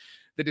off of,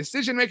 the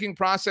decision-making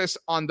process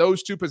on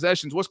those two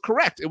possessions was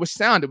correct. It was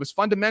sound. It was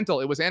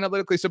fundamental. It was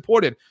analytically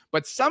supported.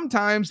 But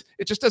sometimes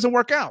it just doesn't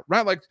work out,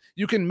 right? Like,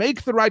 you can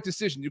make the right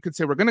decision. You can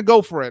say, we're going to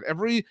go for it.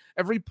 Every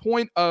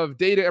point of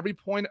data, every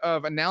point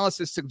of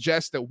analysis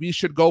suggests that we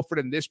should go for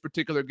it in this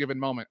particular given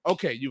moment.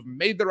 Okay, you've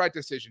made the right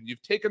decision.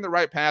 You've taken the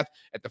right path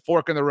at the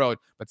fork in the road.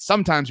 But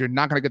sometimes you're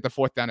not going to get the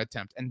fourth down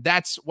attempt. And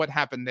that's what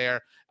happened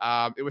there.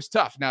 It was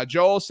tough. Now,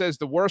 Joel says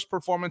the worst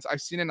performance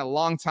I've seen in a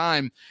long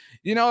time.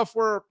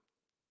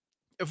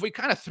 If we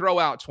kind of throw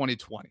out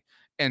 2020,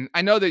 and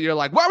I know that you're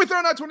like, why are we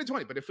throwing out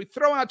 2020? But if we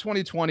throw out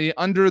 2020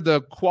 under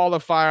the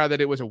qualifier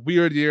that it was a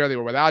weird year, they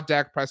were without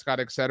Dak Prescott,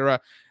 etc.,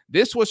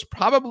 this was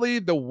probably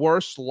the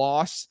worst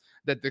loss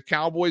that the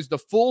Cowboys, the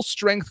full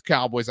strength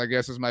Cowboys, I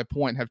guess is my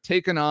point, have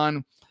taken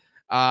on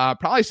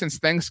probably since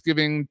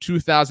Thanksgiving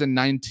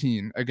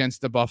 2019 against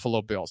the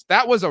Buffalo Bills.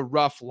 That was a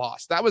rough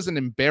loss. That was an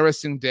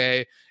embarrassing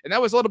day. And that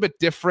was a little bit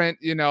different,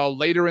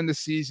 later in the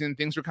season.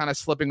 Things were kind of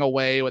slipping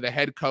away with a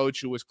head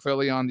coach who was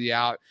clearly on the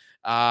out.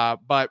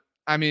 But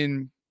I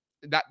mean,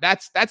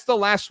 that's the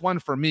last one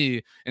for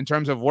me in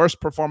terms of worst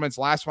performance.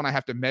 Last one I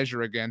have to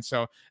measure again.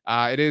 So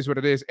it is what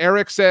it is.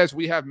 Eric says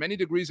we have many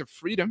degrees of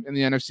freedom in the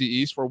NFC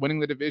East. We're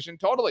winning the division.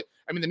 Totally.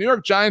 I mean, the New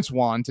York Giants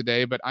won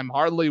today, but I'm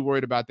hardly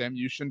worried about them.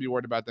 You shouldn't be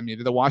worried about them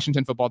either. The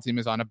Washington football team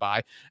is on a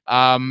bye.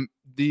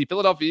 The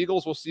Philadelphia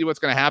Eagles, we'll see what's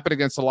going to happen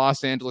against the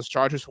Los Angeles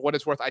Chargers. For what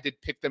it's worth, I did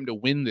pick them to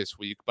win this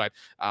week, but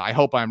I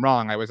hope I'm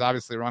wrong. I was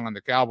obviously wrong on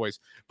the Cowboys,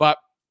 but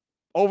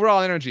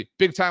overall energy,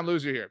 big time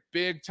loser here.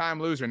 Big time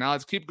loser. Now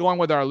let's keep going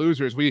with our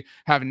losers. We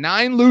have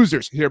 9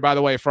 losers here, by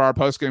the way, for our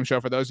postgame show.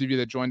 For those of you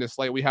that joined us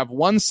late, we have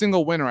one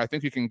single winner. I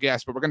think you can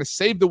guess, but we're going to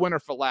save the winner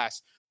for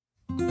last.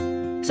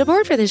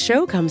 Support for this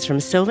show comes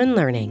from Sylvan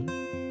Learning.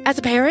 As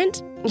a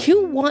parent,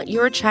 you want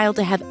your child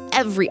to have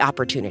every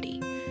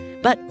opportunity,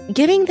 but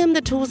giving them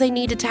the tools they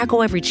need to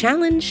tackle every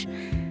challenge,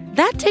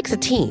 that takes a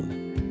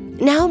team.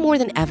 Now more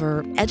than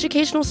ever,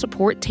 educational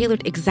support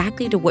tailored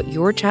exactly to what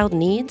your child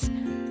needs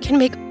can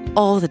make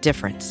all the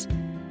difference.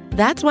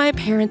 That's why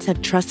parents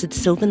have trusted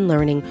Sylvan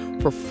Learning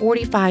for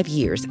 45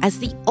 years as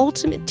the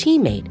ultimate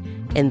teammate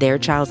in their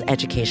child's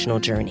educational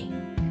journey,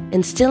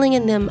 instilling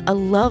in them a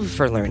love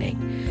for learning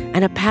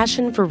and a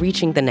passion for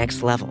reaching the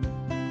next level.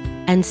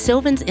 And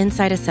Sylvan's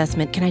Insight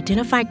Assessment can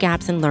identify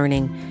gaps in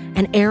learning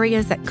and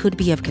areas that could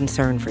be of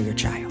concern for your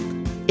child.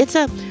 It's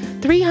a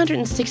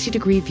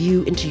 360-degree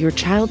view into your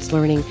child's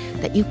learning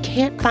that you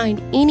can't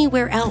find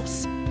anywhere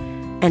else,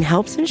 and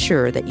helps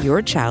ensure that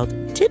your child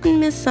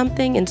didn't miss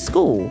something in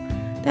school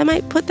that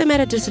might put them at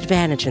a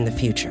disadvantage in the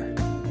future.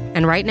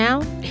 And right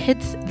now,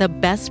 it's the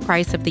best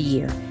price of the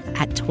year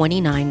at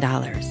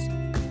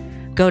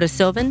 $29. Go to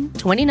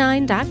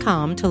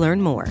sylvan29.com to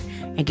learn more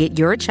and get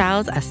your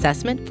child's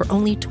assessment for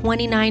only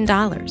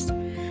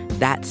 $29.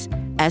 That's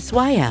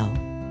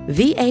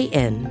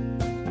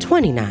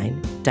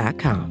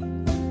SYLVAN29.com.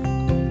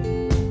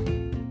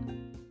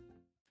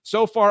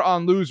 So far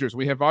on losers,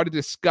 we have already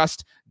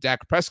discussed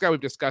Dak Prescott.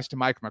 We've discussed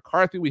Mike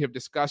McCarthy. We have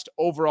discussed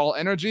overall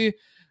energy.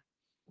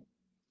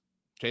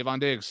 Trayvon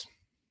Diggs.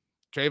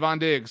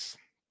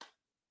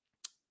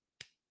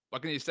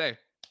 What can you say?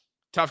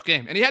 Tough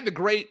game. And he had the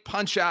great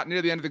punch out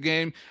near the end of the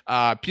game.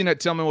 Peanut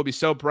Tillman will be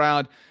so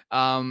proud.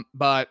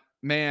 But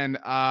man,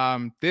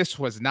 this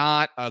was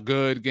not a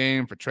good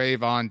game for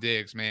Trayvon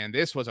Diggs, man.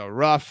 This was a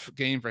rough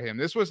game for him.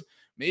 This was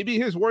maybe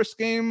his worst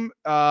game.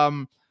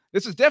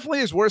 This is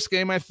definitely his worst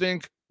game, I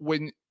think,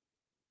 when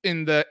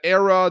in the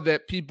era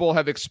that people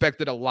have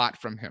expected a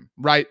lot from him,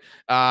 right?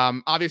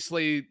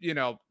 Obviously,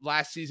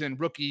 last season,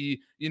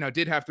 rookie,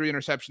 did have 3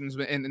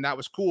 interceptions and that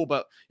was cool.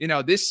 But,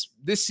 this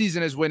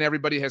season is when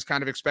everybody has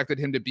kind of expected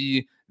him to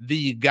be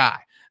the guy.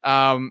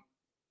 And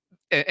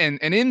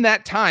in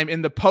that time,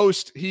 in the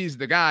post, he's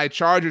the guy.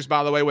 Chargers,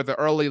 by the way, with the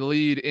early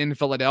lead in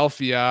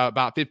Philadelphia,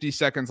 about 50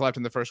 seconds left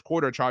in the first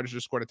quarter, Chargers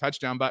just scored a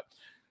touchdown. But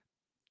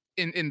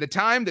in the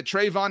time that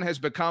Trayvon has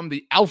become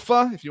the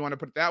alpha, if you want to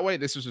put it that way,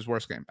 this was his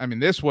worst game. I mean,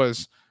 this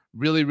was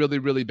really, really,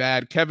 really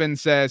bad. Kevin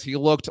says he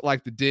looked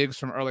like the Diggs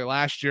from early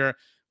last year. A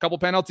couple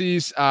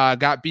penalties,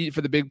 got beat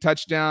for the big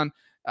touchdown.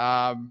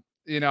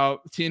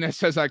 Tina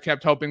says I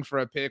kept hoping for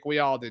a pick. We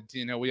all did,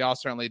 Tina. We all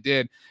certainly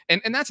did.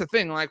 And that's the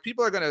thing. Like,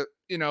 people are going to,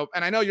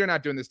 and I know you're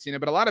not doing this, Tina,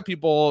 but a lot of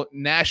people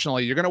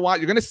nationally, you're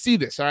going to see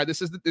this. All right.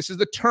 This is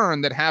the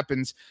turn that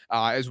happens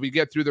as we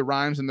get through the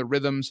rhymes and the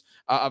rhythms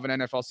of an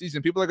NFL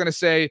season. People are going to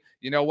say,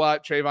 you know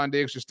what? Trayvon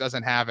Diggs just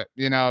doesn't have it,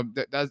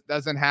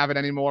 doesn't have it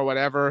anymore,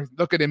 whatever.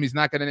 Look at him. He's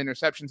not getting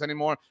interceptions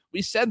anymore.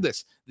 We said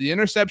this, the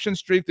interception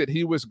streak that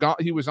he was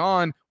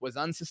on was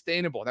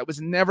unsustainable. That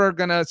was never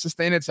going to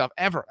sustain itself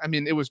ever. I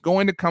mean, it was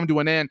going to come to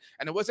an end,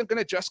 and it wasn't going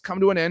to just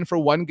come to an end for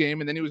one game.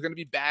 And then he was going to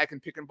be back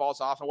and picking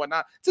balls off and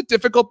whatnot. It's a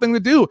difficult thing to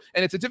do,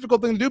 and it's a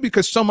difficult thing to do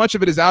because so much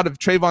of it is out of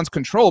Trayvon's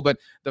control, but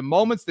the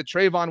moments that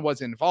Trayvon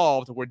was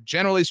involved were,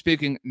 generally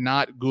speaking,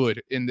 not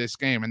good in this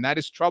game, and that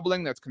is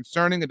troubling. That's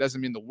concerning. It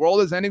doesn't mean the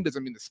world is ending,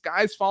 doesn't mean the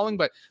sky's falling,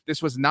 but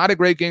this was not a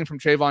great game from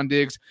Trayvon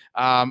Diggs.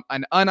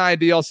 An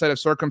unideal set of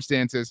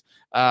circumstances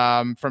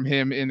from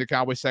him in the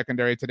Cowboys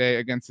secondary today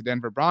against the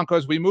Denver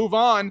Broncos. We move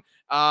on,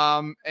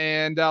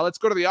 and let's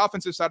go to the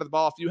offensive side of the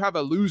ball. If you have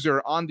a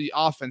loser on the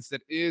offense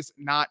that is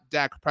not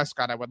Dak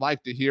Prescott, I would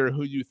like to hear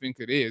who you think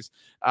it is.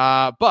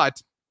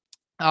 But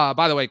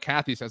by the way,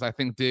 Kathy says, I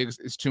think Diggs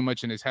is too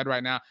much in his head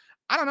right now.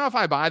 I don't know if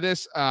I buy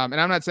this, and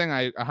I'm not saying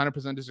I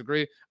 100%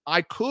 disagree.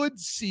 I could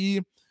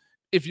see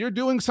if you're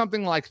doing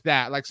something like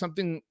that, like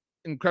something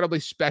incredibly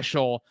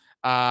special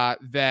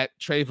that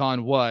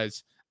Trayvon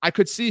was, I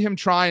could see him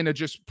trying to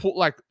just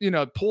pull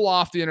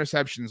off the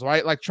interceptions,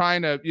 right? Like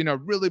trying to,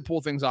 really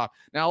pull things off.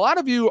 Now, a lot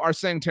of you are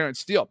saying Terrence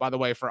Steele, by the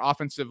way, for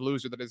offensive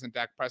loser that isn't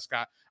Dak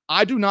Prescott.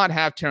 I do not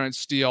have Terrence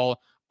Steele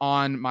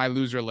on my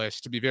loser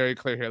list, to be very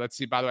clear here. Let's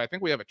see. By the way, I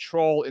think we have a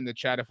troll in the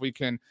chat. If we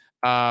can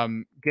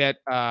get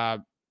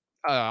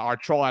our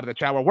troll out of the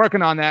chat. We're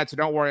working on that, so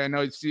don't worry. I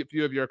know a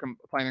few of you are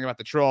complaining about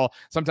the troll.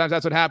 Sometimes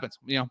that's what happens.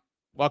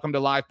 Welcome to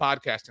live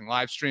podcasting,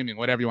 live streaming,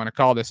 whatever you want to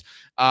call this.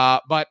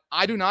 But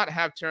I do not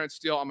have Terrence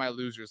Steele on my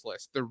losers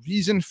list. The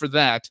reason for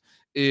that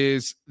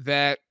is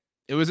that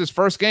it was his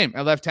first game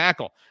at left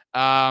tackle.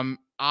 I'm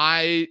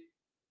not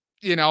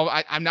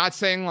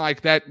saying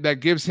like that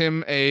gives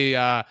him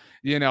a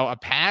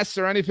pass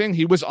or anything.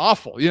 He was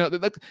awful.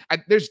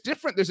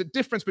 There's a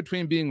difference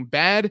between being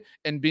bad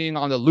and being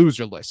on the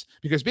loser list,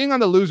 because being on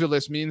the loser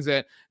list means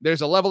that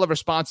there's a level of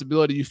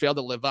responsibility you failed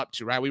to live up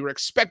to, right? We were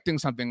expecting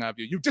something of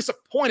you. You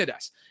disappointed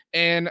us.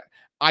 And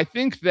I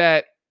think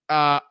that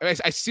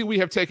I see we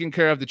have taken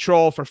care of the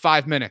troll for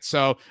 5 minutes.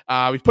 So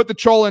we've put the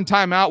troll in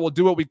timeout. We'll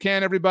do what we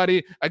can,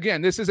 everybody.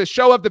 Again, this is a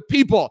show of the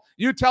people.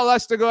 You tell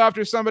us to go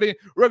after somebody,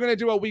 we're going to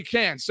do what we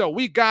can. So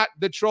we got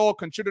the troll.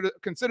 Consider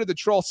the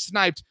troll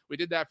sniped. We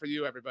did that for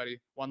you,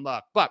 everybody. One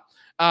love. But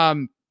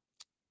I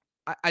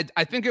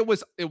think it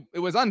was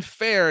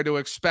unfair to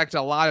expect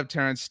a lot of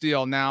Terrence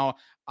Steele. Now,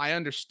 I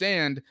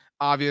understand,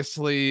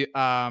 obviously,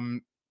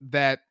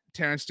 that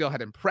Terrence Steele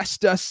had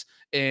impressed us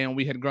and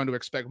we had grown to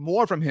expect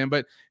more from him.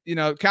 But,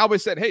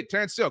 Cowboys said, hey,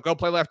 Terrence Steele, go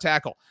play left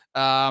tackle.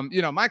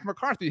 Mike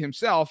McCarthy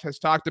himself has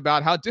talked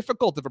about how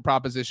difficult of a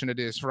proposition it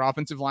is for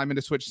offensive linemen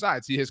to switch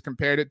sides. He has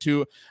compared it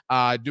to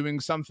doing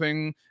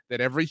something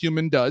that every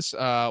human does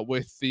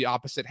with the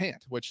opposite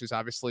hand, which is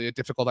obviously a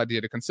difficult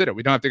idea to consider.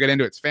 We don't have to get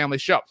into it. It's a family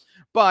show.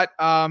 But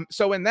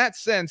so in that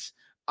sense,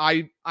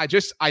 I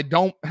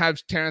don't have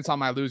Terrence on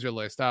my loser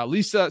list.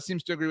 Lisa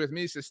seems to agree with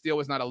me. Says Steele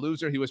was not a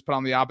loser. He was put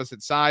on the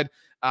opposite side.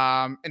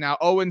 And now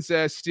Owen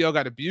says Steele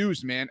got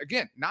abused, man.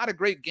 Again, not a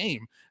great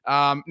game.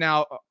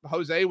 Now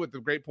Jose with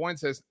the great point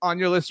says, on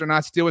your list or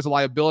not, Steele was a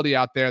liability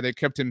out there. They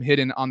kept him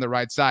hidden on the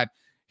right side.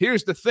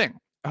 Here's the thing,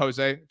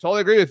 Jose,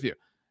 totally agree with you.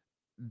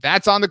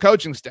 That's on the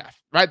coaching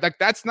staff, right? Like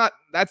that's not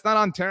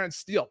on Terrence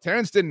Steele.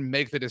 Terrence didn't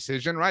make the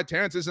decision, right?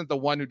 Terrence isn't the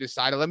one who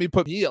decided, let me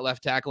put me at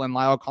left tackle and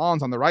Lyle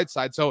Collins on the right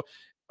side. So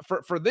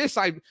for this,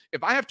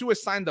 if I have to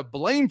assign the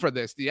blame for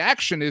this, the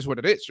action is what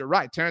it is. You're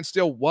right. Terrence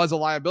Steele was a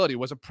liability,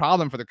 was a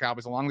problem for the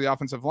Cowboys along the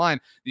offensive line.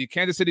 The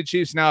Kansas City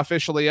Chiefs now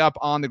officially up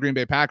on the Green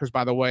Bay Packers,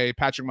 by the way.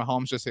 Patrick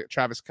Mahomes just hit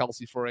Travis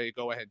Kelce for a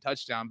go-ahead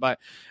touchdown. But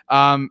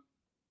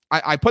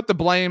I put the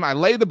blame, I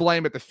lay the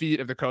blame at the feet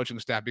of the coaching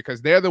staff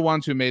because they're the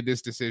ones who made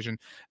this decision.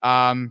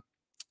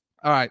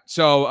 All right.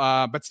 So,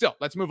 but still,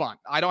 let's move on.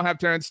 I don't have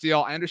Terrence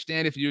Steele. I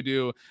understand if you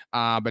do,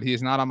 but he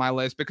is not on my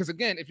list because,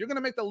 again, if you're going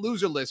to make the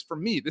loser list, for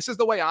me, this is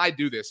the way I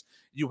do this.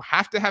 You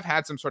have to have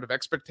had some sort of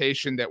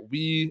expectation that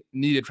we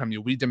needed from you.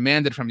 We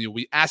demanded from you.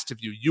 We asked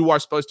of you. You are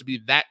supposed to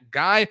be that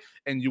guy,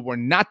 and you were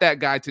not that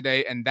guy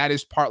today, and that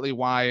is partly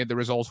why the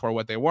results were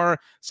what they were.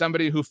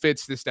 Somebody who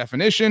fits this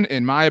definition,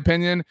 in my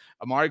opinion,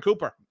 Amari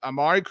Cooper.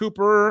 Amari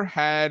Cooper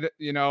had,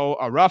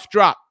 a rough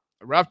drop,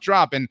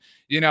 and,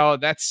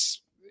 that's,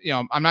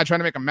 I'm not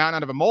trying to make a mountain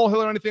out of a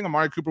molehill or anything.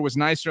 Amari Cooper was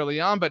nice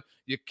early on, but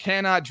you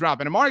cannot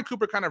drop. And Amari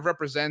Cooper kind of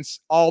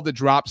represents all the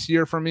drops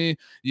here for me.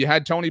 You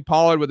had Tony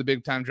Pollard with a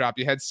big-time drop.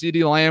 You had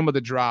CeeDee Lamb with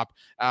a drop.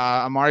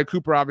 Amari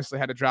Cooper obviously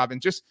had a drop.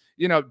 And just,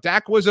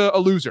 Dak was a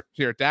loser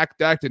here. Dak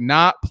did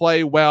not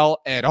play well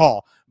at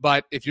all.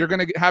 But if you're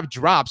going to have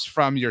drops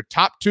from your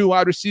top two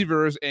wide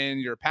receivers and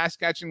your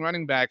pass-catching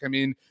running back, I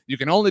mean, you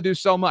can only do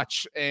so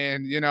much.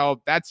 And,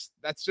 that's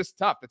just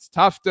tough. It's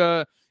tough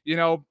to,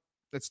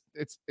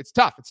 it's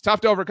tough. It's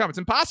tough to overcome. It's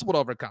impossible to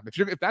overcome.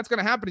 If that's going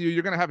to happen to you,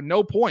 you're going to have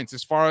no points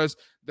as far as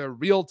the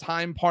real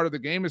time part of the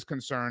game is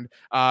concerned.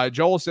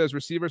 Joel says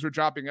receivers were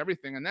dropping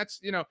everything. And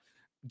that's,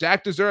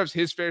 Dak deserves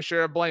his fair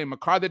share of blame.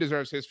 McCarthy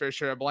deserves his fair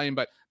share of blame,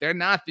 but they're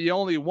not the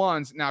only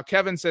ones. Now,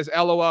 Kevin says,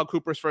 LOL,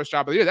 Cooper's first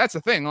drop of the year. That's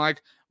the thing.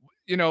 Like,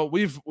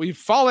 we've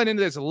fallen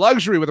into this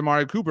luxury with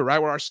Amari Cooper, right?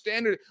 Where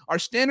our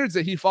standards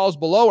that he falls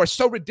below are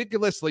so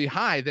ridiculously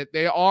high that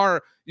they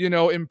are,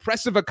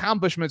 impressive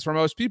accomplishments for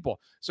most people.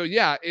 So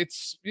yeah,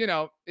 it's,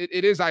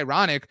 it is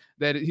ironic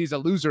that he's a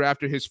loser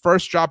after his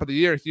first drop of the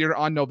year here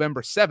on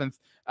November 7th.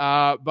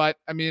 But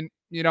I mean,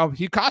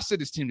 he costed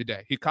his team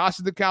today. He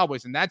costed the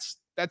Cowboys, and that's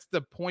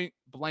the point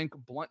blank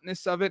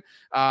bluntness of it.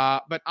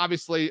 But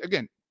obviously,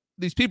 again,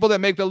 these people that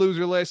make the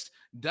loser list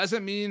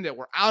doesn't mean that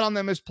we're out on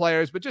them as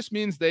players, but just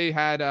means they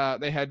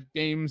had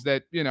games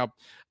that,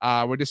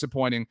 were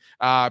disappointing.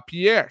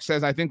 Pierre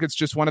says, I think it's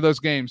just one of those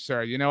games,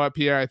 sir. You know what,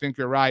 Pierre? I think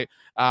you're right.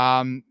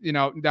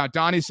 Now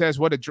Donnie says,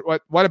 what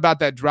about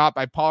that drop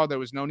by Paul? There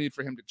was no need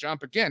for him to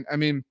jump again. I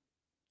mean,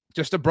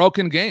 just a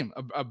broken game,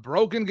 a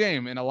broken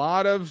game in a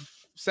lot of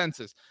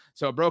senses.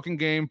 So a broken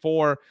game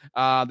for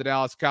the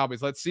Dallas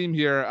Cowboys. Let's see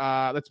here.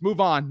 Let's move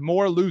on.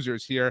 More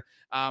losers here.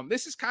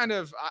 This is kind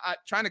of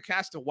trying to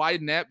cast a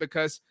wide net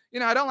because,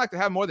 I don't like to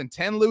have more than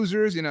 10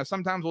 losers.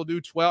 Sometimes we'll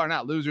do 12, or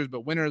not losers,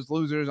 but winners,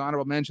 losers,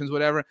 honorable mentions,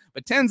 whatever.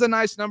 But 10's a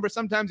nice number.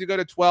 Sometimes you go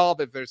to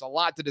 12. If there's a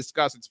lot to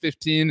discuss, it's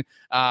 15.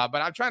 But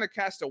I'm trying to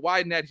cast a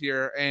wide net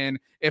here. And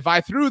if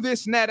I threw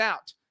this net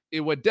out,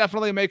 it would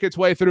definitely make its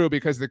way through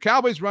because the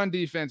Cowboys run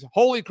defense,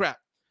 holy crap,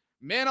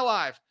 man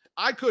alive.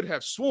 I could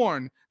have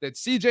sworn that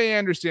C.J.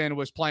 Anderson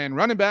was playing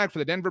running back for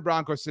the Denver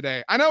Broncos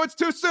today. I know it's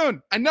too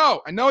soon. I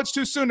know it's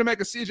too soon to make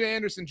a C.J.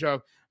 Anderson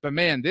joke, but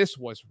man, this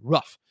was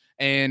rough.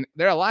 And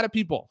there are a lot of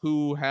people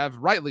who have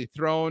rightly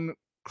thrown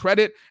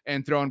credit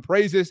and thrown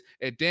praises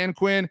at Dan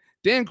Quinn.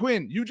 Dan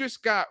Quinn, you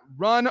just got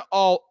run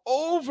all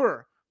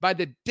over by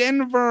the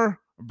Denver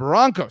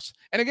Broncos.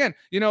 And again,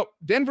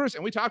 Denver's,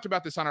 and we talked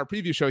about this on our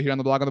preview show here on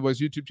the Blog on the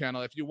Boys YouTube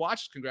channel. If you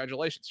watched,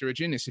 congratulations, you're a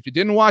genius. If you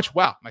didn't watch,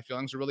 wow, my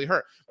feelings are really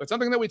hurt. But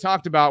something that we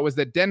talked about was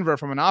that Denver,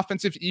 from an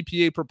offensive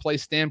EPA per play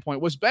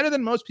standpoint, was better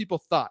than most people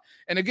thought.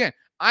 And again,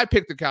 I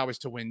picked the Cowboys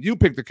to win. You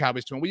picked the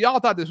Cowboys to win. We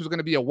all thought this was going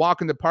to be a walk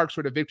in the park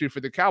sort of victory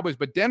for the Cowboys,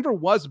 but Denver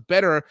was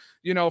better,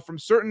 from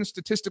certain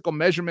statistical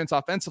measurements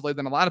offensively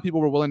than a lot of people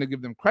were willing to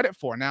give them credit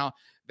for. Now,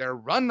 their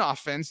run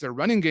offense, their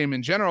running game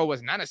in general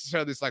was not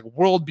necessarily this like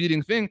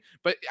world-beating thing,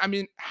 but I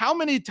mean, how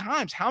many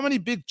times, how many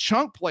big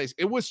chunk plays?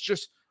 It was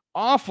just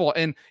awful.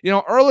 And,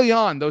 early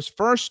on, those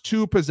first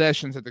two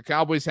possessions that the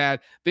Cowboys had,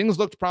 things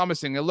looked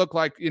promising. It looked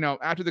like,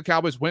 after the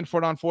Cowboys went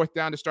for it on fourth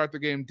down to start the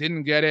game,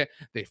 didn't get it.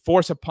 They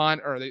force a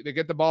punt or they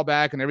get the ball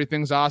back and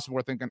everything's awesome.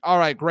 We're thinking, all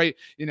right, great.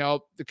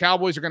 The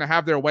Cowboys are going to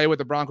have their way with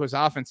the Broncos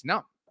offense.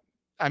 No,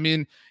 I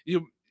mean,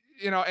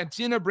 and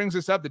Tina brings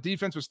this up. The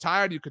defense was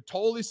tired. You could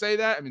totally say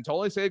that. I mean,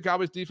 totally say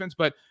Cowboys defense,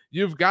 but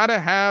you've got to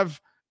have,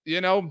 you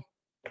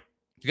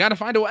got to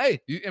find a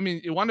way.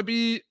 You want to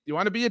be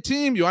a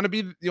team. You want to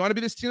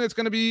be this team that's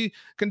going to be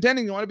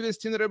contending. You want to be this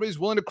team that everybody's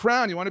willing to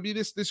crown. You want to be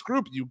this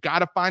group. You got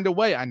to find a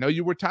way. I know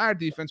you were tired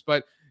defense,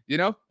 but it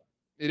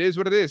is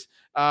what it is.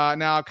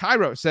 Now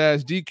Cairo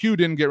says DQ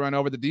didn't get run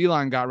over. The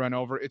D-line got run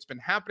over. It's been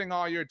happening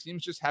all year.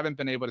 Teams just haven't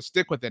been able to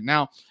stick with it.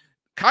 Now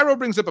Cairo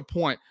brings up a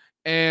point,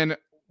 and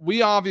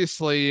we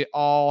obviously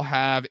all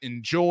have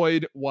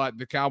enjoyed what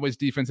the Cowboys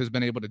defense has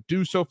been able to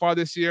do so far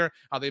this year,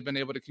 how they've been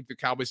able to keep the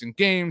Cowboys in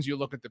games. You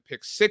look at the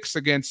pick 6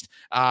 against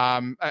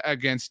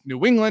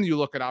New England. You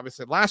look at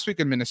obviously last week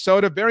in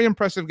Minnesota, very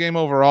impressive game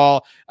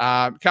overall.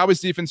 Cowboys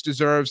defense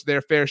deserves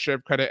their fair share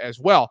of credit as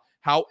well.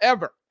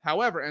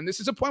 However, and this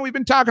is a point we've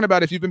been talking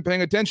about if you've been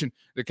paying attention,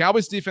 the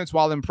Cowboys defense,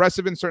 while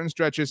impressive in certain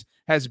stretches,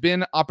 has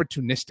been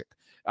opportunistic.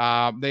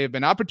 They have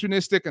been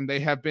opportunistic, and they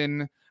have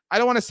been, I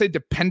don't want to say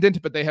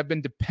dependent, but they have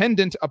been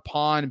dependent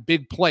upon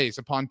big plays,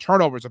 upon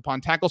turnovers, upon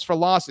tackles for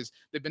losses.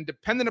 They've been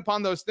dependent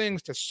upon those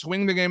things to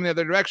swing the game in the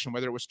other direction,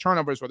 whether it was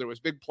turnovers, whether it was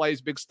big plays,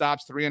 big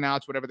stops, 3 and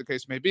outs, whatever the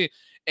case may be.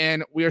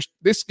 And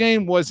this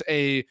game was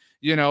a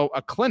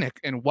clinic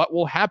in what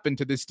will happen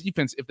to this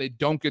defense if they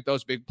don't get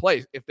those big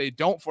plays, if they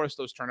don't force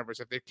those turnovers,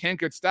 if they can't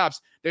get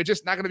stops, they're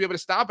just not going to be able to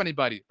stop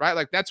anybody, right?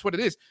 Like that's what it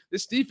is.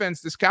 This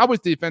Cowboys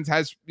defense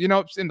has,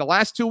 in the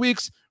last 2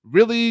 weeks,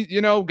 really,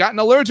 gotten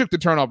allergic to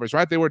turnovers,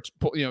 right?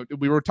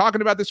 We were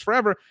talking about this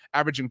forever,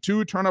 averaging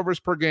 2 turnovers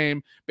per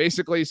game,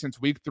 basically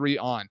since week 3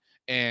 on.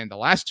 And the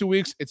last 2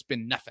 weeks, it's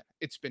been nothing.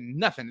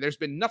 There's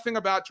been nothing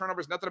about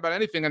turnovers, nothing about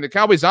anything. And the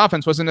Cowboys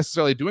offense wasn't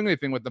necessarily doing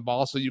anything with the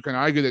ball. So you can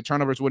argue that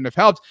turnovers wouldn't have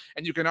helped.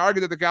 And you can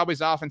argue that the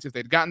Cowboys offense, if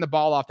they'd gotten the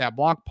ball off that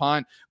block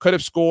punt, could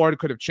have scored,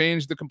 could have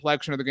changed the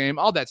complexion of the game,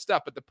 all that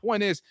stuff. But the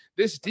point is,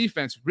 this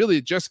defense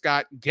really just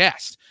got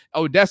gassed.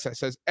 Odessa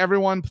says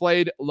everyone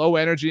played low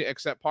energy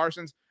except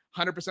Parsons.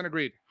 100%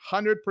 agreed.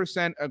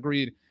 100%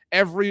 agreed.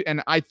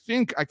 And I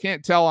think I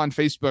can't tell on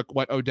Facebook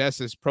what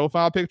Odessa's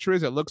profile picture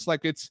is. It looks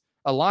like it's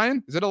a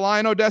lion. Is it a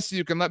lion, Odessa?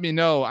 You can let me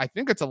know. I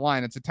think it's a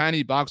lion. It's a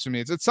tiny box for me.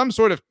 It's some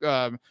sort of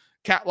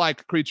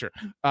cat-like creature.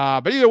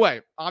 But either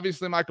way,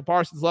 obviously Michael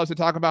Parsons loves to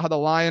talk about how the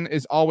lion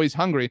is always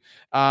hungry.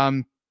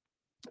 Hey.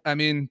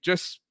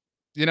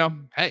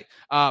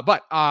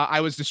 But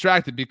I was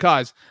distracted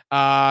because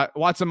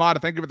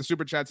Watsamata, thank you for the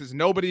super chat, says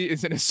nobody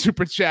is in a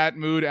super chat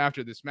mood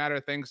after this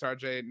matter. Thanks,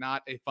 RJ.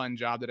 Not a fun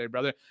job today,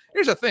 brother.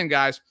 Here's the thing,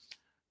 guys.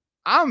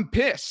 I'm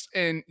pissed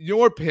and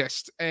you're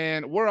pissed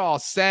and we're all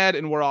sad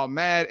and we're all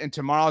mad and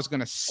tomorrow's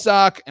going to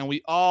suck and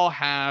we all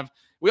have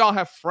we all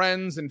have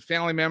friends and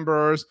family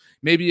members.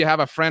 Maybe you have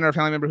a friend or a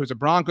family member who's a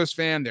Broncos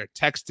fan. They're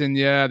texting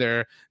you,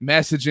 they're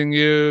messaging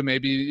you.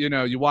 Maybe,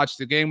 you watched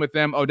the game with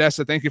them.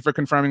 Odessa, thank you for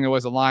confirming it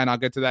was a line. I'll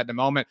get to that in a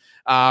moment.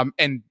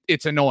 And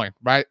it's annoying,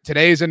 right?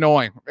 Today's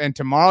annoying, and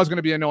tomorrow's going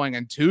to be annoying,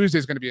 and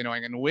Tuesday's going to be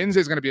annoying, and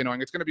Wednesday's going to be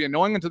annoying. It's going to be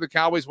annoying until the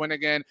Cowboys win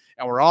again,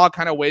 and we're all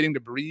kind of waiting to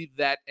breathe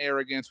that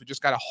arrogance. We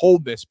just got to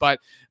hold this. But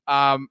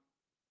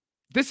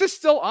this is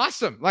still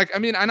awesome.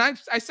 And I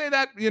say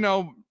that,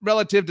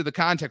 relative to the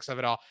context of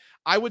it all.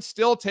 I would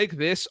still take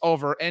this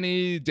over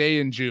any day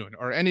in June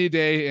or any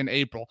day in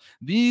April.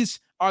 These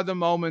are the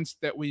moments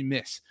that we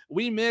miss.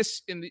 We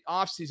miss in the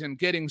offseason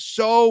getting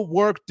so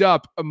worked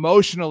up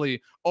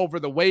emotionally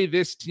over the way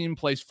this team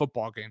plays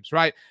football games,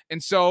 right?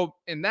 And so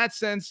in that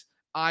sense,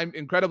 I'm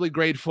incredibly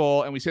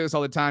grateful, and we say this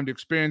all the time, to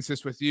experience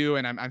this with you,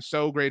 and I'm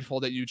so grateful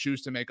that you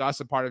choose to make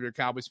us a part of your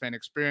Cowboys fan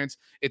experience.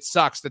 It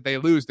sucks that they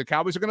lose. The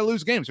Cowboys are going to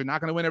lose games. They're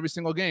not going to win every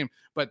single game,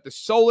 but the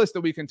solace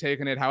that we can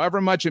take in it,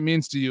 however much it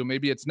means to you,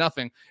 maybe it's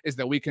nothing, is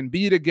that we can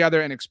be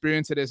together and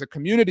experience it as a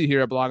community here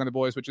at Blogging the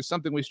Boys, which is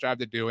something we strive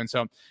to do, and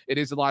so it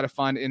is a lot of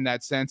fun in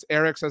that sense.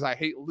 Eric says, I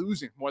hate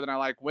losing more than I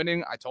like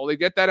winning. I totally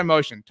get that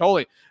emotion.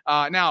 Totally.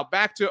 Now,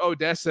 back to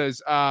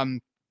Odessa's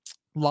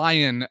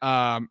Lion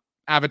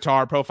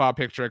avatar, profile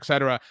picture,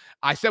 etc.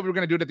 I said we were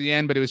going to do it at the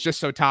end, but it was just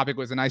so topic. It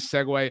was a nice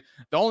segue.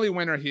 The only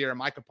winner here,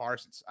 Micah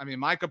Parsons.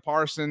 Micah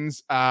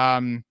Parsons,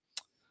 what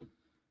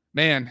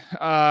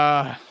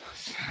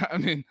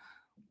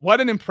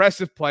an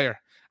impressive player.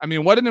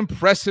 What an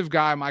impressive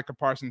guy Micah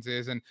Parsons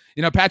is. And,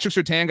 Patrick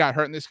Surtain got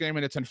hurt in this game,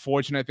 and it's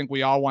unfortunate. I think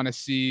we all want to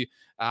see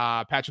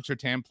Patrick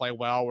Surtain play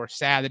well. We're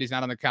sad that he's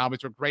not on the Cowboys.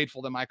 We're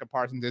grateful that Micah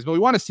Parsons is, but we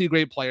want to see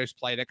great players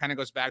play. That kind of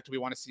goes back to we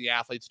want to see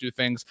athletes do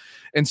things.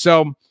 And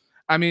so,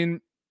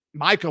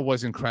 Micah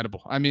was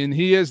incredible.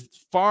 He is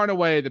far and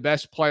away the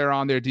best player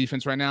on their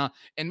defense right now.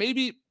 And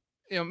maybe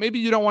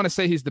you don't want to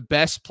say he's the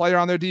best player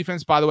on their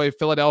defense. By the way,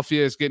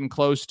 Philadelphia is getting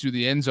close to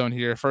the end zone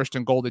here. 1st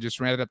and goal. They just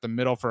ran it up the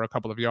middle for a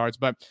couple of yards,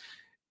 but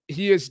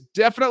he is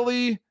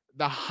definitely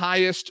the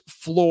highest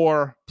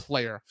floor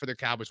player for the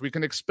Cowboys. We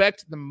can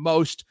expect the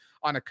most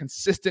on a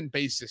consistent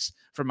basis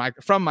from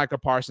Micah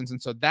Parsons, and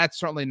so that's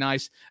certainly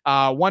nice.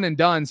 One and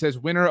Done says,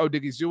 winner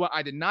Odigizua.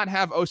 I did not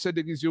have Osa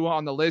Odigizua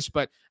on the list,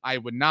 but I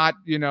would not,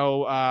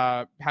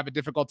 have a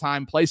difficult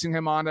time placing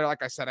him on there.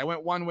 Like I said, I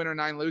went 1 winner,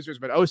 9 losers,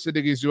 but Osa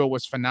Odigizua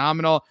was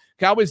phenomenal.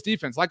 Cowboys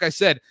defense, like I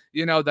said,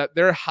 that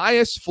their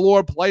highest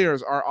floor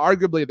players are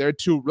arguably their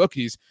 2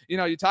 rookies.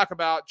 You talk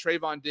about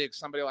Trayvon Diggs,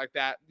 somebody like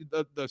that.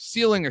 The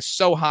ceiling is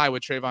so high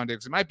with Trayvon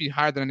Diggs. It might be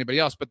higher than anybody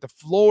else, but the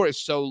floor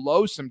is so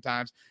low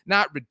sometimes.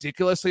 Not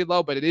ridiculously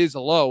low, but it is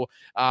low.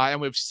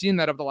 And we've seen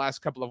that over the last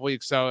couple of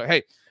weeks. So,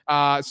 hey,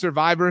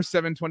 Survivor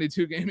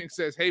 722 Gaming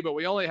says, hey, but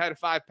we only had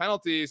 5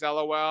 penalties,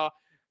 LOL.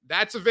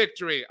 That's a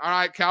victory. All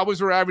right, Cowboys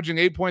were averaging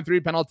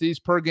 8.3 penalties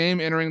per game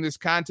entering this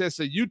contest.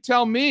 So you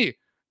tell me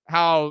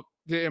how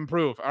to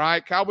improve. All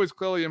right, Cowboys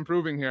clearly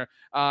improving here.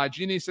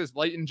 Jeannie says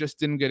Leighton just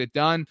didn't get it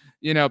done.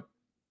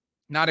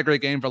 Not a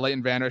great game for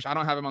Leighton Vander Esch. I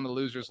don't have him on the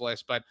losers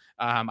list, but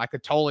I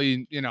could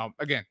totally,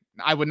 again,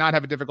 I would not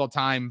have a difficult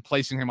time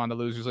placing him on the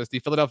losers list. The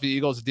Philadelphia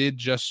Eagles did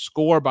just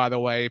score, by the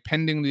way,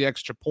 pending the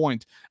extra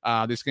point.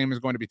 This game is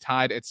going to be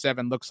tied at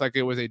 7. Looks like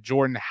it was a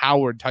Jordan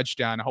Howard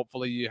touchdown.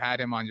 Hopefully you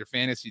had him on your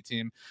fantasy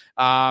team.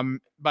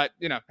 But,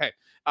 hey,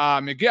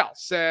 Miguel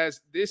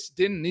says this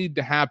didn't need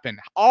to happen.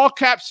 All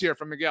caps here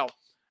from Miguel.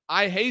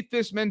 I hate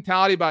this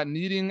mentality about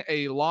needing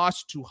a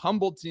loss to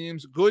humble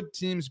teams. Good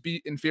teams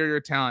beat inferior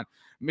talent.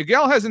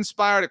 Miguel has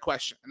inspired a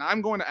question, and I'm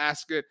going to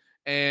ask it,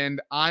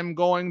 and I'm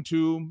going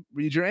to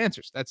read your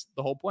answers. That's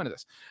the whole point of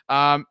this.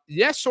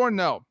 Yes or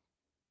no?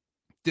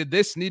 Did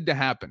this need to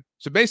happen?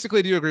 So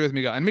basically, do you agree with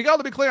Miguel? And Miguel,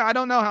 to be clear, I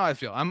don't know how I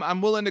feel.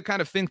 I'm willing to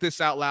kind of think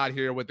this out loud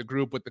here with the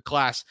group, with the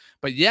class.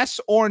 But yes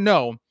or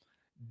no,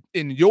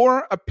 in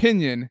your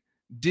opinion,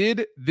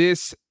 did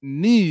this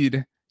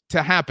need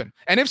to happen?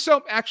 And if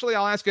so, actually,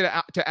 I'll ask you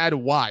to add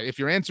why. If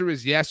your answer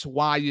is yes,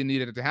 why you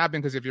needed it to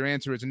happen? Because if your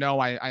answer is no,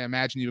 I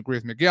imagine you agree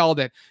with Miguel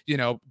that,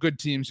 good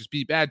teams just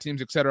beat bad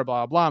teams, et cetera,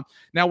 blah, blah.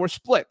 Now we're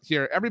split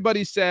here.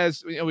 Everybody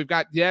says, we've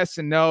got yes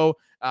and no.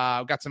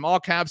 We've got some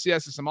all caps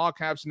yes and some all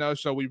caps no.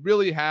 So we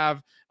really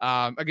have,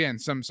 again,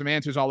 some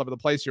answers all over the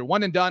place here.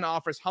 One and Done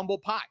offers humble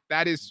pie.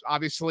 That is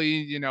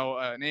obviously,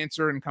 an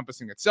answer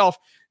encompassing itself.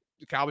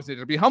 The Cowboys needed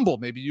to be humbled.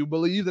 Maybe you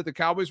believe that the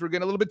Cowboys were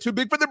getting a little bit too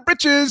big for their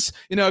britches.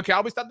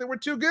 Cowboys thought they were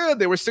too good.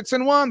 They were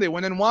 6-1. They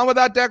went and won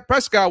without Dak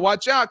Prescott.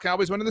 Watch out.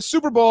 Cowboys went to the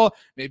Super Bowl.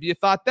 Maybe you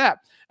thought that.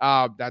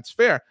 That's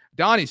fair.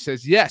 Donnie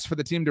says, yes, for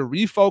the team to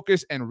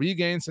refocus and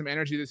regain some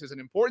energy. This is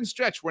an important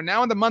stretch. We're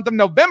now in the month of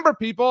November,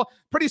 people.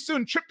 Pretty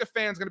soon,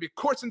 tryptophan's going to be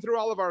coursing through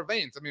all of our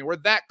veins. We're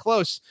that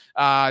close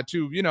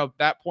to,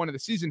 that point of the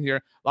season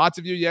here. Lots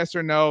of you, yes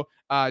or no.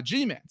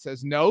 G-Man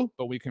says no,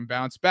 but we can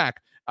bounce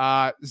back.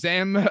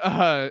 Zam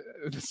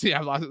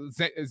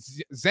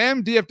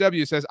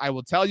DFW says, I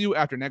will tell you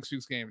after next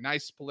week's game.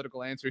 Nice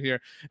political answer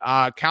here.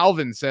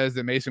 Calvin says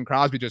that Mason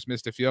Crosby just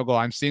missed a field goal.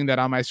 I'm seeing that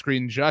on my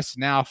screen just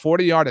now.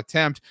 40-yard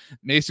attempt.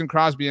 Mason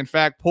Crosby, in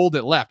fact, pulled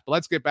it left. But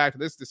let's get back to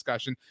this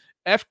discussion.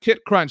 F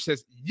Kit Crunch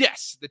says,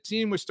 yes, the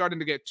team was starting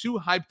to get too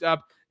hyped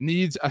up,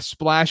 needs a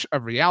splash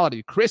of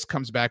reality. Chris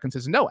comes back and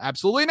says, no,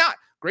 absolutely not.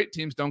 Great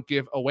teams don't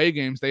give away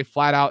games. They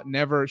flat out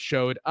never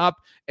showed up.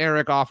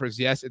 Eric offers,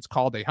 yes, it's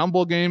called a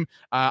humble game.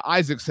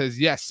 Isaac says,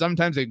 yes,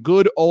 sometimes a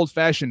good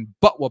old-fashioned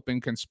butt whooping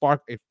can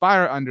spark a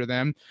fire under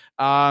them.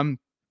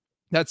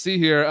 Let's see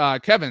here.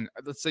 Kevin,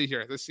 let's see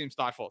here. This seems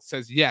thoughtful.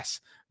 Says, yes,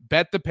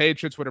 bet the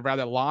Patriots would have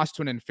rather lost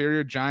to an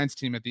inferior Giants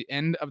team at the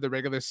end of the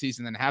regular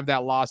season than have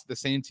that loss to the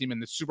same team in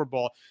the Super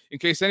Bowl. In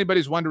case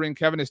anybody's wondering,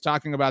 Kevin is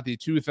talking about the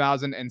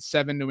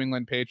 2007 New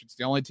England Patriots,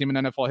 the only team in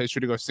NFL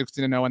history to go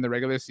 16-0 in the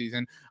regular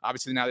season.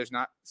 Obviously, now there's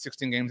not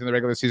 16 games in the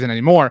regular season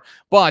anymore.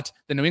 But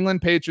the New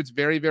England Patriots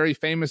very, very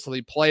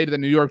famously played the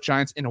New York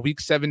Giants in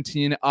Week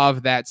 17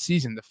 of that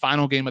season, the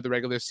final game of the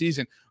regular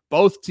season.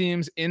 Both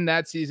teams in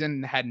that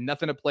season had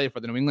nothing to play for.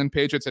 The New England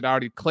Patriots had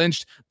already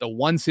clinched the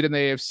 1 seed in the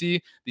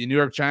AFC. The New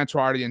York Giants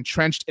were already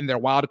entrenched in their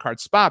wild card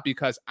spot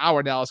because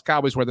our Dallas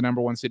Cowboys were the number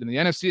 1 seed in the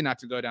NFC, not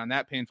to go down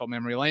that painful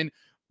memory lane.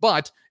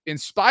 But in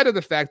spite of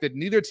the fact that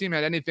neither team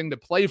had anything to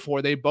play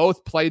for, they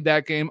both played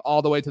that game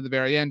all the way to the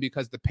very end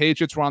because the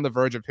Patriots were on the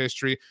verge of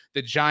history.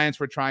 The Giants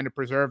were trying to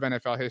preserve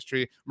NFL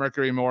history.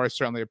 Mercury Morris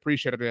certainly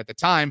appreciated it at the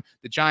time.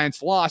 The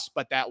Giants lost,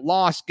 but that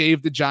loss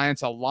gave the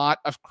Giants a lot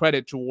of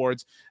credit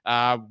towards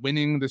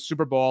winning the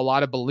Super Bowl, a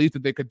lot of belief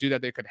that they could do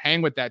that. They could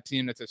hang with that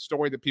team. That's a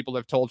story that people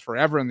have told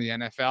forever in the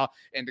NFL.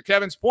 And to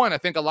Kevin's point, I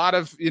think a lot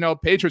of,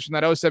 Patriots from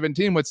that 07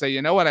 team would say,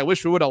 you know what, I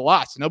wish we would have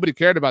lost. Nobody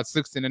cared about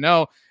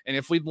 16-0. And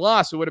if we'd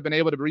lost, we would have been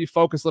able to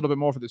refocus a little bit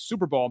more for the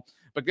Super Bowl.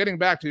 But getting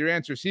back to your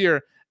answers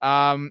here,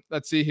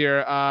 let's see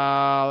here.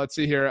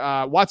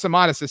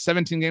 Watsamata says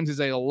 17 games is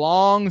a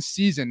long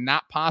season,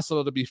 not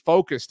possible to be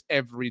focused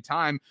every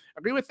time.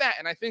 Agree with that.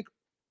 And I think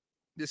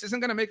this isn't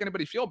going to make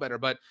anybody feel better.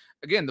 But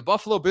again, the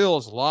Buffalo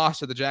Bills lost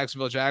to the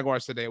Jacksonville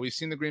Jaguars today. We've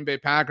seen the Green Bay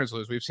Packers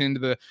lose. We've seen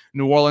the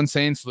New Orleans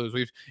Saints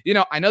lose.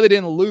 I know they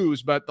didn't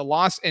lose, but the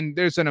loss, and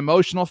there's an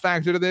emotional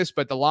factor to this,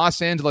 but the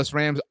Los Angeles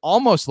Rams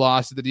almost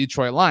lost to the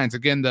Detroit Lions.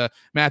 Again, the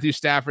Matthew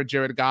Stafford,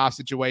 Jared Goff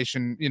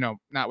situation,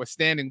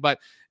 notwithstanding. But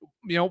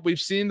we've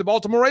seen the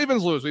Baltimore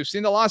Ravens lose. We've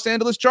seen the Los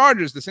Angeles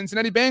Chargers, the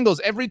Cincinnati Bengals.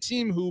 Every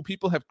team who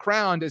people have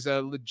crowned as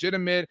a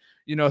legitimate,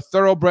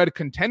 thoroughbred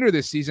contender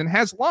this season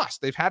has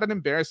lost. They've had an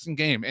embarrassing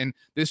game, and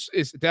this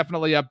is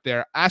definitely up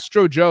there.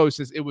 Astro Joe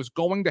says it was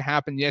going to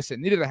happen. Yes, it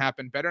needed to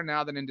happen. Better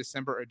now than in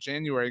December or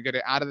January. Get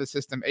it out of the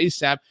system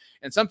ASAP.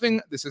 And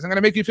this isn't going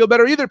to make you feel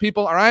better either,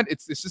 people, all right?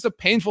 This is a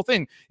painful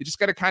thing. You just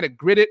got to kind of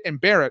grit it and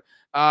bear it.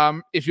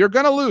 If you're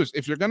going to lose,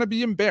 if you're going to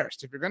be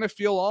embarrassed, if you're going to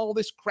feel all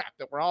this crap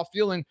that we're all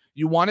feeling,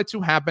 you want it to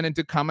happen and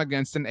to come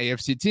against an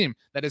AFC team.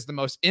 That is the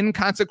most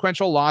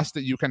inconsequential loss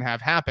that you can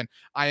have happen.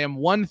 I am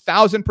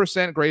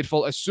 1,000%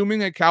 grateful,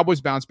 assuming a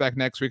Cowboys bounce back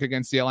next week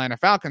against the Atlanta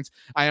Falcons.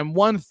 I am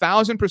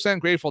 1,000%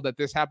 grateful that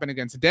this happened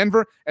against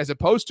Denver as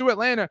opposed to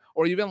Atlanta,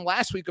 or even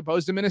last week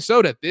opposed to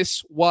Minnesota.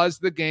 This was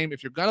the game.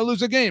 If you're going to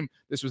lose a game,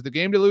 this was the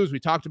game to lose. We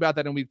talked about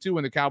that in week 2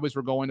 when the Cowboys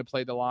were going to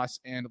play the Los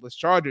Angeles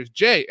Chargers.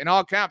 Jay, in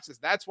all caps, says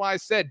that's why I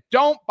said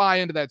don't buy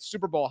into that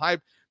Super Bowl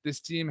hype. This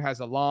team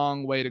has a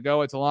long way to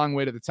go. It's a long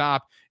way to the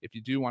top if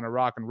you do want to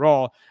rock and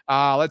roll.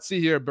 Let's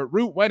see here. But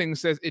Root Wedding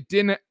says it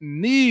didn't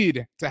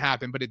need to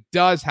happen, but it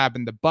does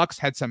happen. The Bucs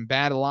had some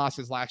bad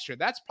losses last year.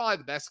 That's probably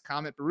the best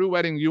comment. But Root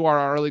Wedding, you are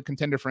our early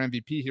contender for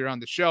MVP here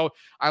on the show.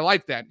 I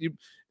like that.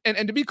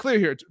 And to be clear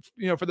here,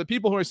 for the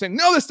people who are saying,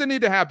 no, this didn't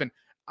need to happen,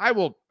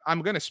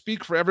 I'm going to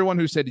speak for everyone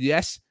who said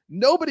yes.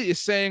 Nobody is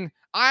saying,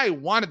 I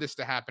wanted this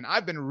to happen.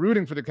 I've been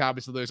rooting for the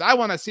Cowboys to lose. I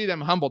want to see them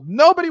humbled.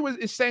 Nobody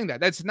is saying that.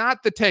 That's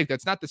not the take.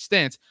 That's not the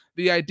stance.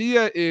 The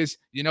idea is,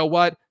 you know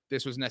what?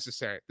 This was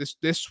necessary.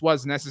 This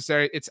was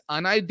necessary. It's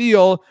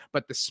unideal,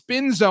 but the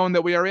spin zone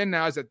that we are in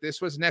now is that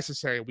this was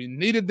necessary. We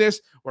needed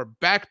this. We're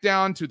back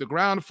down to the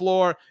ground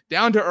floor,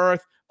 down to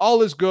earth.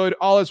 All is good.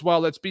 All is well.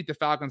 Let's beat the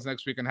Falcons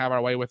next week and have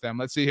our way with them.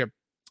 Let's see here.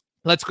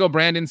 Let's go.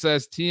 Brandon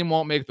says team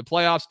won't make the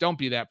playoffs. Don't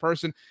be that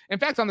person. In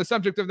fact, on the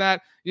subject of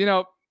that,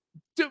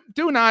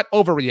 do not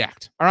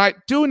overreact. All right.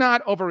 Do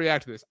not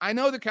overreact to this. I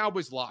know the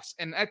Cowboys lost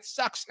and that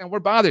sucks and we're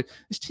bothered.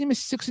 This team is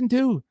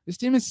 6-2. This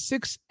team is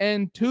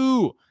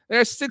 6-2.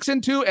 They're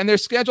 6-2 and their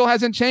schedule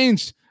hasn't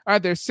changed. All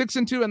right. They're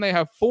 6-2 and they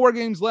have 4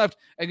 games left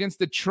against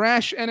the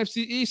trash NFC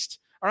East.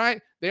 All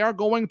right. They are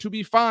going to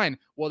be fine.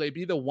 Will they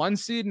be the 1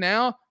 seed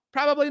now?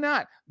 Probably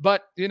not.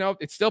 But,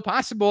 it's still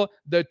possible.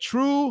 The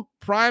true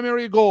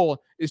primary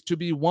goal is to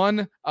be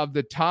one of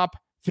the top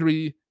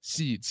 3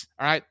 seeds.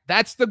 All right.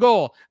 That's the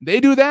goal. They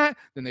do that,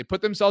 then they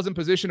put themselves in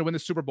position to win the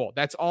Super Bowl.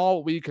 That's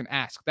all we can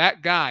ask.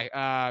 That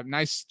guy,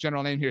 nice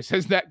general name here,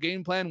 says that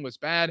game plan was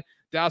bad.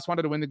 Dallas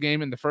wanted to win the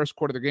game in the first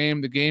quarter of the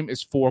game. The game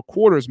is 4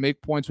 quarters. Make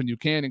points when you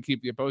can and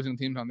keep the opposing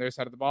teams on their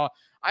side of the ball.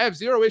 I have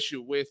zero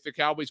issue with the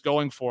Cowboys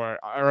going for it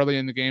early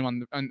in the game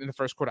in the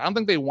first quarter. I don't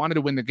think they wanted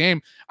to win the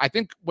game. I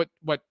think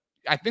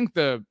I think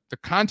the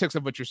context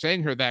of what you're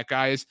saying here, that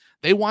guy, is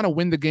they want to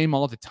win the game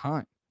all the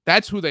time.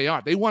 That's who they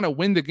are. They want to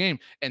win the game,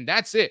 and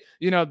that's it.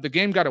 The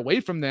game got away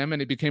from them,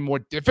 and it became more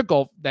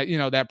difficult,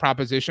 that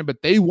proposition,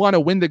 but they want to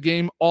win the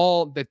game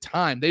all the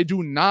time. They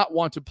do not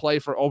want to play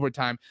for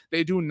overtime.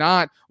 They do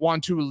not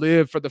want to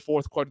live for the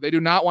fourth quarter. They do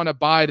not want to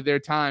bide their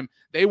time.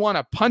 They want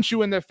to punch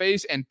you in the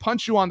face and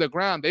punch you on the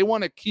ground. They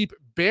want to keep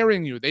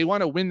burying you. They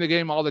want to win the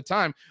game all the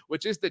time,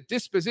 which is the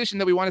disposition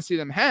that we want to see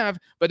them have,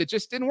 but it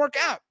just didn't work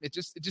out. It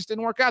just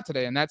didn't work out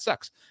today, and that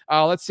sucks.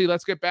 Let's see.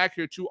 Let's get back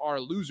here to our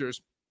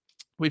losers.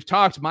 We've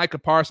talked Micah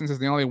Parsons is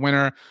the only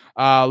winner.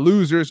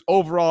 Losers,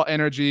 overall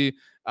energy,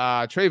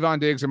 Trayvon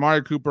Diggs,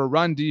 Amari Cooper,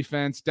 run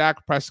defense,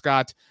 Dak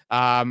Prescott,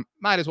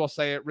 might as well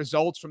say it,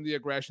 results from the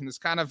aggression. It's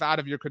kind of out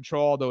of your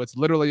control, though it's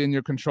literally in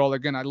your control.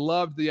 Again, I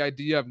loved the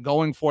idea of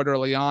going for it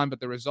early on, but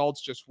the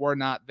results just were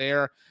not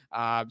there.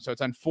 So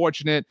it's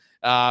unfortunate.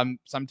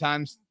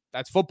 Sometimes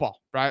that's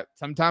football, right?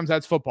 Sometimes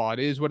that's football. It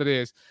is what it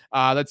is.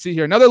 Let's see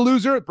here. Another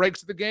loser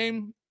breaks the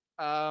game.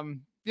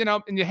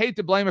 And you hate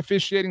to blame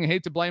officiating, you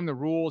hate to blame the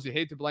rules, you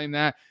hate to blame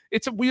that.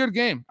 It's a weird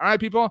game. All right,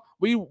 people.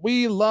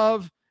 We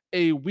love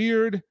a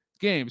weird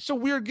game. It's a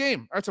weird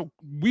game. It's a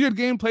weird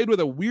game played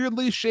with a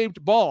weirdly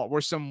shaped ball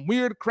where some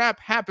weird crap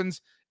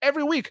happens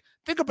every week.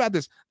 Think about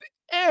this.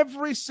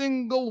 Every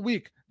single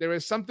week, there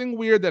is something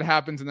weird that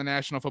happens in the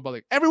National Football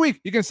League. Every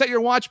week, you can set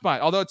your watch by.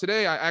 Although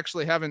today, I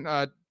actually haven't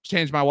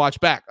changed my watch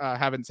back.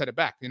 Haven't set it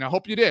back.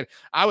 Hope you did.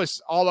 I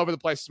was all over the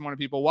place this morning,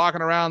 people,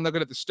 walking around,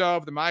 looking at the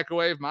stove, the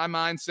microwave. My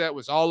mindset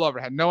was all over.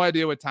 I had no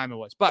idea what time it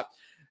was. But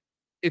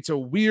it's a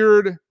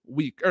weird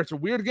week, or it's a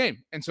weird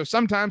game. And so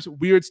sometimes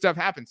weird stuff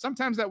happens.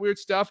 Sometimes that weird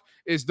stuff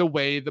is the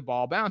way the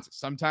ball bounces.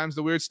 Sometimes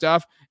the weird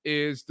stuff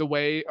is the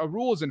way a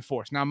rule is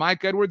enforced. Now,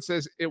 Mike Edwards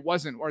says it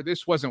wasn't, or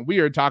this wasn't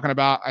weird, talking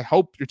about, I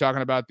hope you're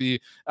talking about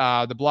the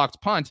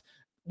blocked punt.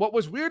 What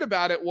was weird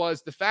about it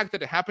was the fact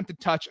that it happened to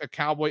touch a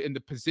Cowboy in the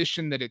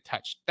position that it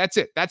touched. That's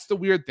it. That's the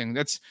weird thing.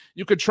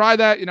 You could try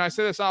that. I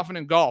say this often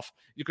in golf.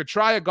 You could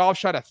try a golf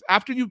shot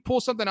after you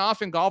pull something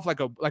off in golf, like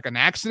an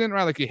accident,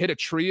 right? Like you hit a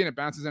tree and it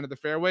bounces into the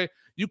fairway.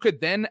 You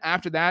could then,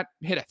 after that,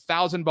 hit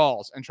 1,000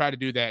 balls and try to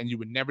do that, and you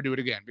would never do it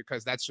again,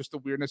 because that's just the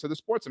weirdness of the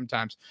sport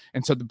sometimes.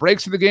 And so the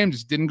breaks of the game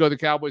just didn't go the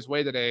Cowboys'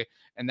 way today,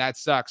 and that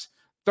sucks.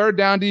 Third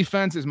down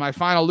defense is my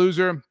final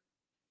loser.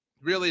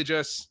 Really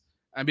just,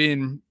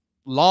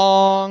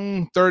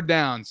 long third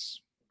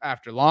downs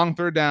after long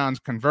third downs,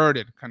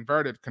 converted.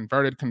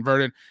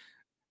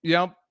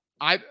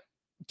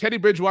 Teddy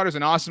Bridgewater's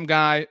an awesome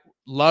guy.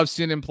 Love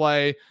seeing him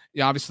play.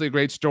 Obviously a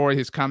great story,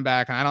 his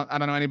comeback. And I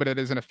don't know anybody that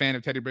isn't a fan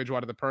of Teddy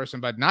Bridgewater, the person,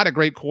 but not a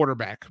great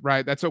quarterback,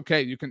 right? That's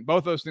okay.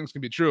 Both those things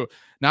can be true.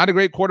 Not a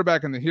great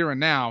quarterback in the here and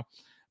now.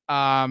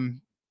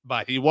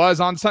 But he was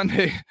on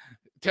Sunday.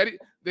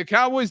 The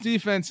Cowboys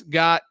defense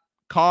got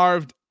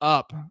carved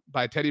up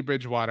by Teddy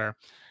Bridgewater.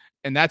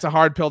 And that's a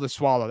hard pill to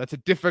swallow. That's a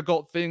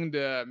difficult thing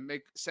to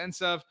make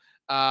sense of.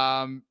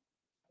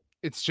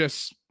 It's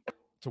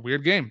a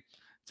weird game.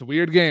 It's a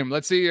weird game.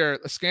 Let's see here.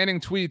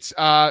 Scanning tweets.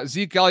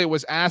 Zeke Elliott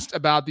was asked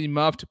about the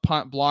muffed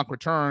punt block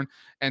return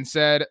and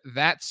said,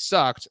 that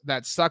sucked.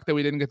 That sucked that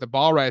we didn't get the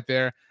ball right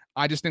there.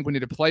 I just think we need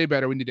to play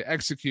better. We need to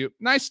execute.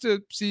 Nice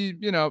to see,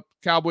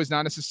 Cowboys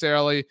not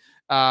necessarily,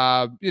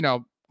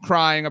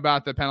 crying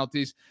about the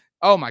penalties.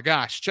 Oh my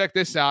gosh, check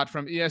this out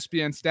from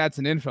ESPN Stats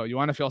and Info. You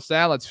want to feel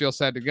sad? Let's feel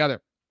sad together.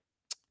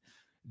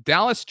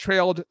 Dallas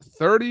trailed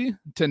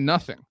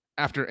 30-0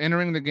 after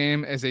entering the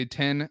game as a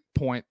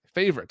 10-point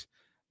favorite.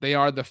 They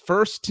are the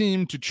first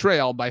team to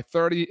trail by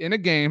 30 in a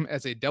game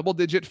as a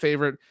double-digit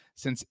favorite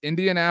since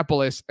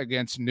Indianapolis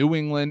against New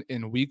England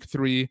in Week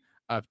 3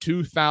 of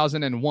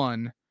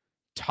 2001,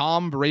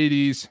 Tom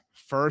Brady's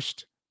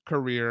first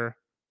career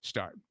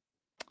start.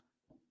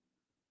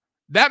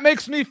 That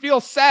makes me feel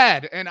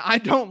sad, and I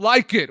don't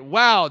like it.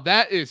 Wow,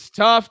 that is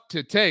tough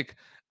to take.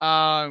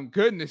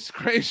 Goodness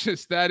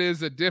gracious, that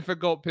is a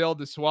difficult pill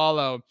to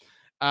swallow.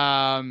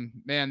 Man,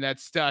 that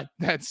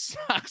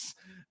sucks.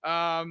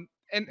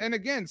 And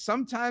again,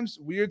 sometimes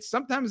that weird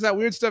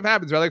stuff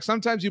happens, right? Like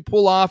sometimes you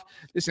pull off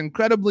this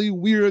incredibly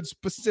weird,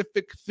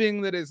 specific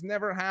thing that has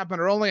never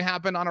happened or only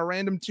happened on a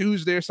random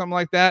Tuesday or something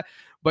like that.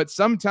 But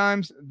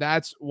sometimes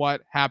that's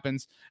what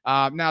happens.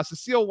 Now,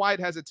 Cecile White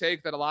has a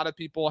take that a lot of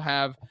people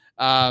have,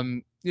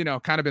 kind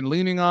of been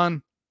leaning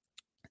on.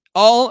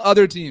 All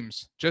other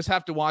teams just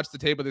have to watch the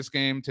tape of this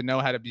game to know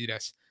how to beat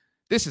us.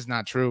 This is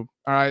not true.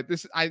 All right.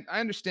 I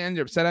understand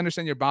you're upset. I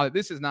understand you're bothered.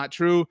 This is not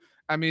true.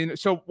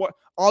 So what?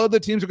 All of the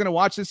teams are going to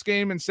watch this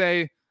game and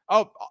say,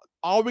 oh,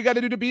 all we got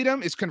to do to beat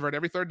them is convert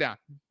every third down.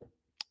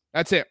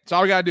 That's it. That's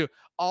all we got to do.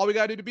 All we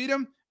got to do to beat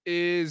them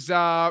is,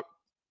 have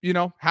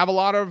a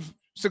lot of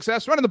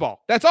success running the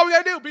ball. That's all we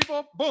got to do,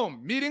 people.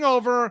 Boom. Meeting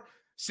over.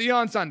 See you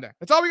on Sunday.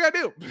 That's all we got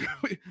to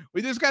do.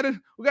 we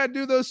got to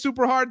do those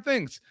super hard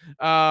things.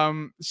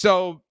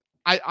 So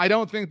I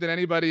don't think that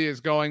anybody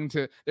is going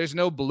to, there's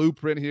no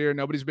blueprint here.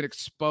 Nobody's been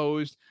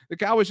exposed. The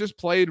Cowboys just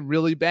played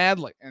really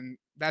badly, and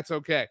that's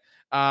okay.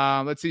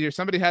 Let's see here.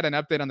 Somebody had an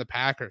update on the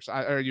Packers,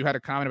 or you had a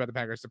comment about the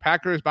Packers. The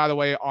Packers, by the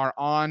way, are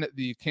on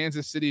the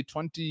Kansas City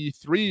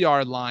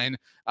 23-yard line.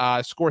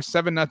 Score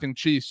 7-0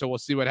 Chiefs. So we'll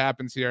see what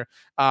happens here.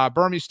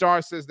 Burmy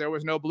Star says there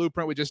was no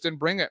blueprint. We just didn't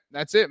bring it.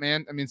 That's it,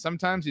 man. I mean,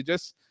 sometimes you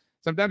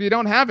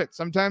don't have it.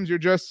 Sometimes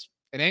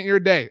it ain't your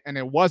day. And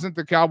it wasn't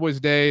the Cowboys'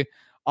 day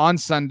on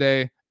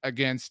Sunday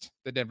against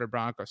the Denver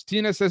Broncos.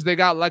 Tina says they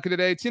got lucky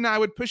today. Tina, I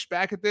would push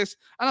back at this.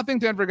 I don't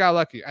think Denver got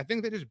lucky. I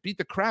think they just beat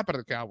the crap out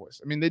of the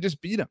Cowboys. I mean, they just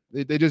beat them.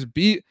 They just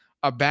beat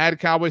a bad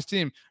Cowboys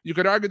team. You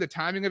could argue the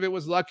timing of it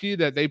was lucky,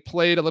 that they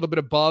played a little bit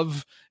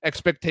above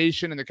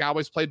expectation and the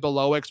Cowboys played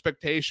below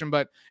expectation,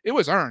 but it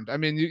was earned. I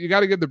mean, you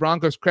got to give the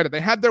Broncos credit.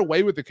 They had their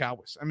way with the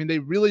Cowboys. I mean, they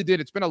really did.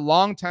 It's been a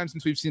long time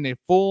since we've seen a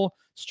full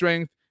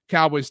strength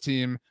Cowboys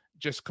team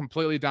just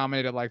completely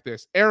dominated like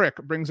this. Eric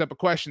brings up a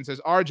question, says,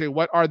 RJ,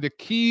 what are the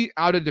key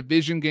out of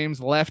division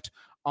games left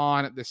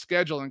on the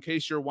schedule? In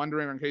case you're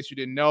wondering, or in case you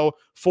didn't know,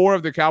 4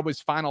 of the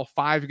Cowboys' final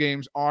 5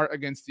 games are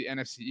against the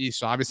NFC East.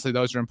 So obviously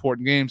those are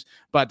important games,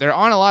 but there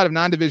aren't a lot of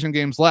non-division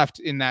games left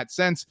in that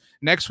sense.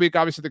 Next week,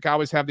 obviously the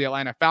Cowboys have the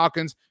Atlanta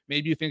Falcons.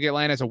 Maybe you think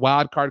Atlanta is a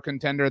wild card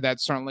contender.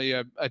 That's certainly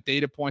a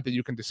data point that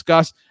you can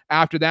discuss.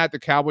 After that, the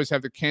Cowboys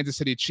have the Kansas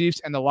City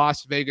Chiefs and the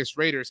Las Vegas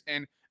Raiders.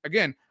 And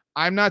again,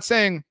 I'm not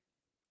saying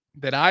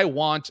that I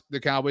want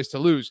the Cowboys to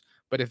lose,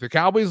 but if the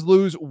Cowboys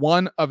lose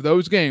one of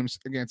those games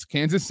against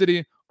Kansas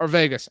City or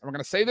Vegas, and we're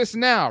going to say this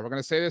now, we're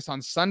going to say this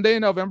on Sunday,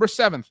 November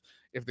 7th,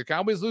 if the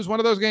Cowboys lose one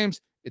of those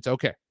games, it's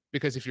okay.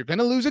 Because if you're going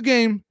to lose a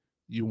game,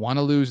 you want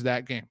to lose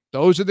that game.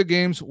 Those are the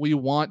games we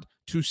want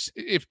to,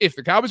 if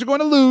the Cowboys are going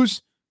to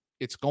lose,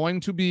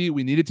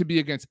 we need it to be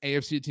against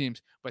AFC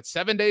teams. But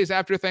 7 days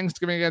after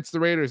Thanksgiving against the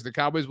Raiders, the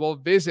Cowboys will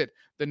visit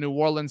the New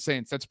Orleans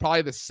Saints. That's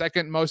probably the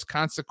second most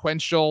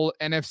consequential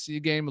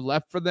NFC game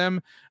left for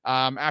them.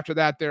 After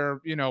that, their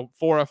 4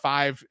 or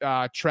 5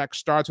 trek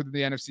starts within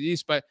the NFC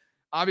East. But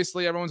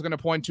obviously, everyone's going to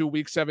point to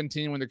Week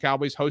 17 when the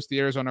Cowboys host the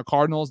Arizona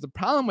Cardinals. The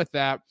problem with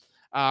that,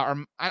 I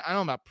don't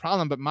know about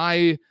problem, but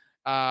my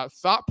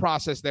thought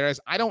process there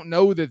is I don't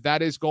know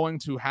that is going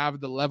to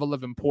have the level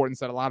of importance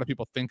that a lot of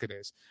people think it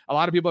is. A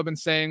lot of people have been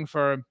saying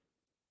for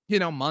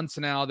months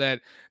now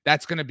that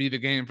that's going to be the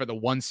game for the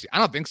 1 seed. I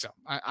don't think so.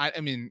 I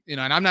mean, and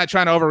I'm not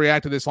trying to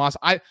overreact to this loss.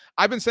 I've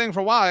been saying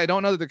for a while, I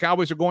don't know that the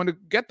Cowboys are going to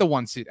get the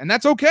 1 seed, and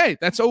that's okay.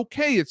 That's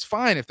okay. It's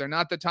fine. If they're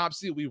not the top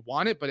seed, we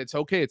want it, but it's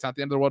okay. It's not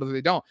the end of the world if they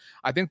don't.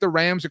 I think the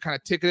Rams are kind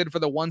of ticketed for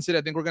the 1 seed.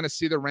 I think we're going to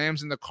see the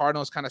Rams and the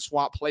Cardinals kind of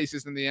swap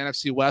places in the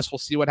NFC West. We'll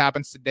see what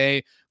happens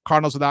today.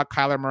 Cardinals without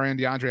Kyler Murray and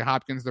DeAndre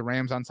Hopkins, the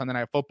Rams on Sunday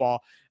Night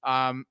Football.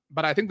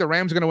 But I think the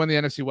Rams are going to win the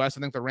NFC West.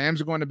 I think the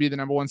Rams are going to be the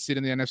number 1 seed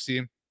in the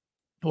NFC.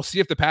 We'll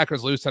see if the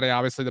Packers lose today.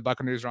 Obviously, the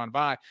Buccaneers are on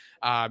bye.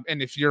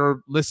 And if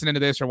you're listening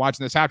to this or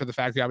watching this after the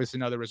fact, you obviously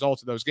know the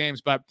results of those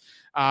games. But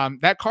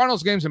that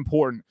Cardinals game is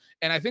important.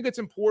 And I think it's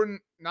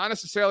important not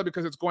necessarily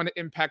because it's going to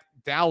impact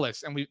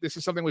Dallas. And this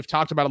is something we've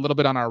talked about a little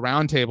bit on our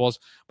roundtables,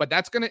 but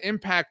that's going to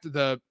impact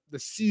the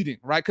seeding,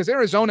 right? Because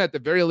Arizona, at the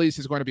very least,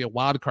 is going to be a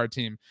wild card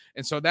team.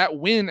 And so that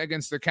win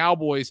against the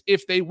Cowboys,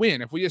 if they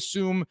win, if we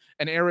assume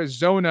an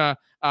Arizona,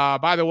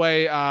 by the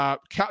way,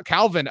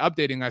 Calvin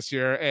updating us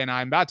here, and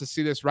I'm about to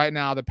see this right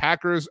now. The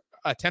Packers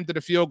attempted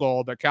a field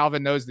goal, but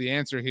Calvin knows the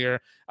answer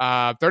here.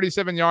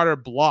 37-yarder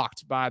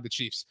blocked by the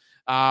Chiefs.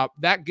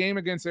 That game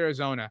against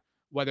Arizona,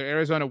 whether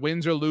Arizona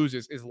wins or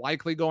loses, is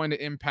likely going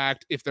to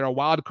impact, if they're a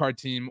wild card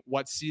team,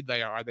 what seed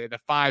they are. Are they the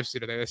 5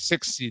 seed? Are they the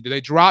 6 seed? Do they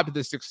drop to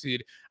the 6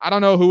 seed? I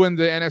don't know who in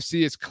the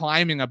NFC is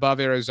climbing above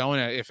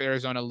Arizona if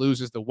Arizona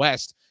loses the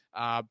West.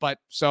 But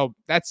so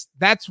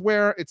that's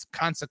where it's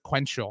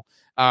consequential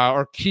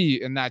or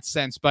key in that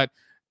sense. But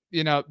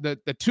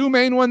the 2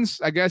 main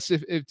ones, I guess,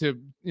 if to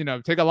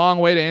take a long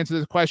way to answer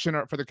this question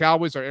for the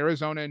Cowboys, are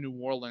Arizona and New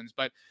Orleans.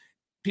 But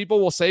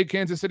people will say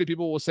Kansas City,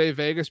 people will say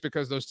Vegas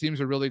because those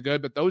teams are really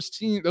good, but those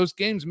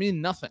games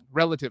mean nothing,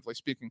 relatively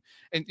speaking.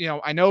 And,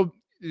 I know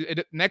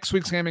next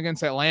week's game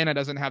against Atlanta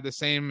doesn't have the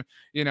same,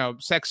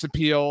 sex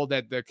appeal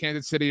that the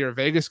Kansas City or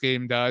Vegas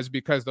game does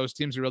because those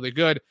teams are really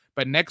good.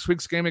 But next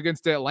week's game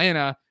against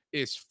Atlanta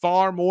is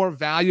far more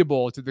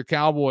valuable to the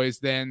Cowboys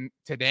than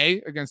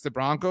today against the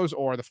Broncos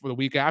or the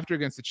week after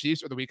against the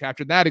Chiefs or the week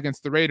after that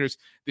against the Raiders.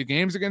 The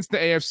games against the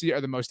AFC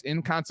are the most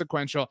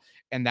inconsequential,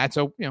 and that's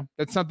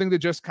something to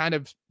just kind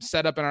of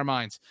set up in our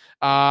minds.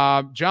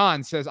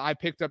 John says, I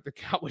picked up the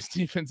Cowboys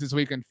defense this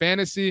week in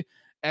fantasy.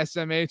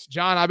 SMH.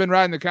 John, I've been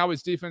riding the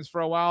Cowboys defense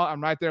for a while.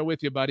 I'm right there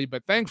with you, buddy.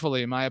 But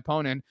thankfully, my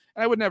opponent,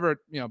 and I would never,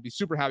 be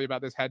super happy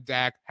about this, had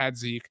Dak, had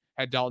Zeke,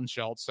 had Dalton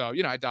Schultz. So,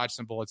 I dodged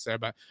some bullets there.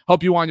 But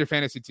hope you won your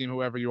fantasy team,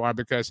 whoever you are,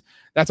 because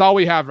that's all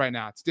we have right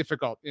now. It's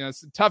difficult.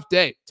 It's a tough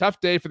day. Tough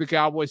day for the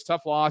Cowboys.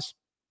 Tough loss.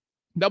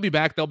 They'll be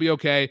back. They'll be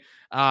okay.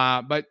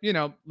 But, a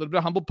little bit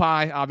of humble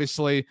pie,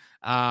 obviously.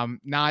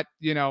 Not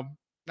the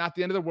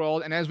end of the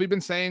world. And as we've been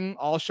saying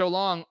all show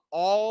long,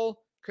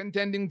 all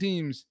contending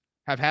teams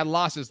have had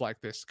losses like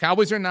this.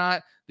 Cowboys are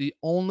not the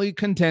only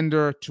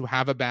contender to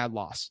have a bad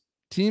loss.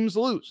 Teams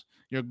lose.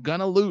 You're going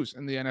to lose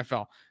in the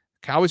NFL.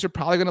 Cowboys are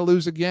probably going to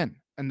lose again.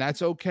 and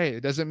that's okay.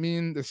 It doesn't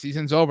mean the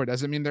season's over. It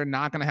doesn't mean they're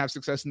not going to have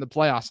success in the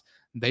playoffs.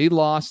 They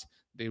lost.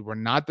 They were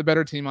not the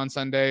better team on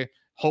Sunday.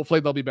 Hopefully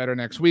they'll be better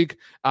next week.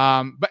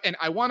 But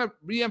I want to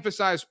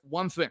reemphasize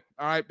one thing,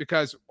 all right,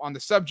 because on the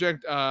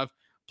subject of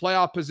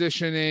playoff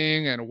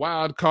positioning and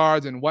wild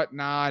cards and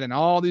whatnot and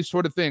all these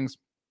sort of things,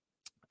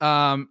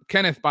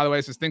 Kenneth, by the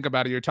way, says, think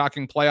about it. You're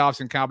talking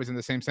playoffs and Cowboys in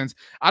the same sense.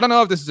 I don't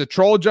know if this is a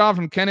troll job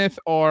from Kenneth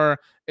or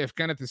if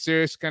Kenneth is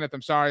serious. Kenneth,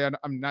 I'm sorry.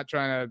 I'm not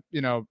trying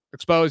to,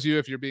 expose you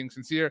if you're being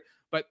sincere,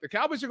 but the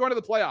Cowboys are going to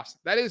the playoffs.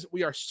 That is,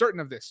 we are certain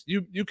of this.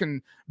 You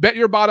can bet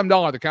your bottom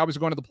dollar the Cowboys are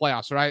going to the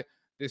playoffs, right?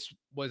 This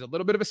was a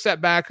little bit of a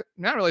setback.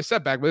 Not really a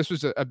setback, but this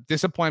was a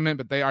disappointment,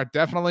 but they are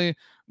definitely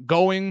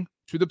going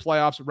to the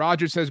playoffs.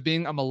 Roger says,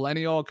 being a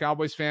millennial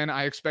Cowboys fan,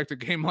 I expect a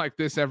game like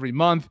this every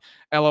month.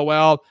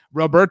 LOL.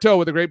 Roberto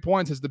with a great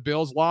point says the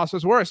Bills' loss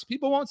was worse.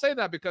 People won't say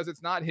that because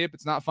it's not hip,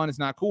 it's not fun, it's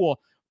not cool.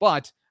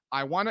 But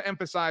I want to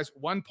emphasize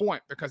one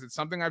point because it's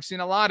something I've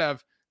seen a lot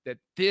of, that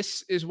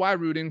this is why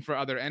rooting for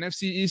other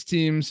NFC East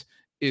teams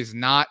is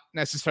not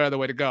necessarily the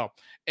way to go.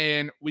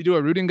 And we do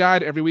a rooting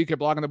guide every week at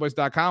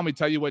bloggingtheboys.com. We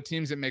tell you what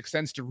teams it makes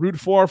sense to root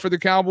for the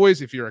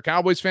Cowboys, if you're a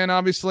Cowboys fan,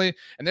 obviously.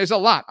 And there's a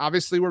lot.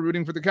 Obviously, we're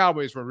rooting for the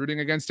Cowboys. We're rooting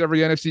against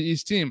every NFC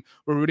East team.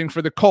 We're rooting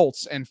for the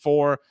Colts and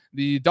for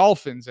the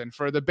Dolphins and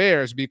for the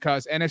Bears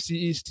because NFC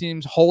East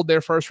teams hold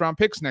their first-round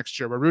picks next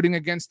year. We're rooting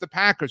against the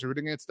Packers. We're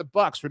rooting against the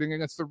Bucs. Rooting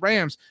against the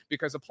Rams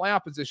because of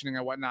playoff positioning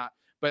and whatnot.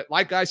 But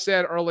like I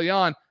said early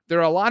on, there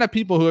are a lot of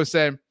people who have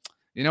said,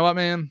 you know what,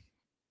 man?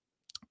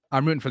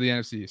 I'm rooting for the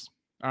NFC East.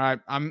 All right.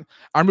 I'm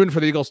rooting for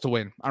the Eagles to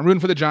win. I'm rooting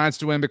for the Giants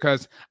to win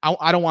because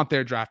I don't want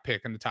their draft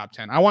pick in the top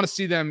 10. I want to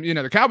see them,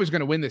 the Cowboys are going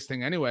to win this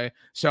thing anyway.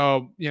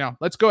 So,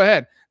 let's go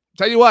ahead.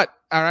 Tell you what,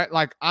 all right,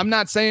 like I'm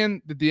not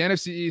saying that the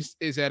NFC East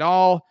is at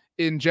all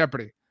in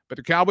jeopardy, but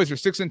the Cowboys are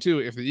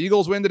 6-2. If the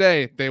Eagles win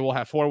today, they will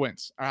have 4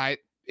 wins. All right.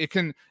 It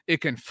can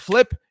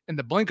flip in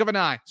the blink of an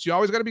eye. So you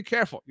always got to be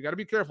careful. You got to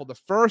be careful. The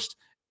first,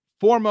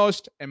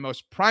 foremost, and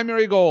most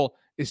primary goal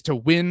is to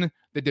win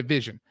the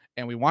division.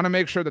 And we want to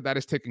make sure that that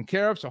is taken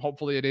care of. So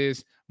hopefully it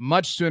is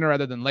much sooner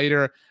rather than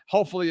later.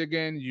 Hopefully,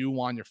 again, you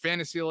won your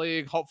fantasy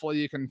league. Hopefully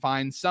you can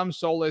find some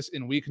solace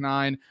in week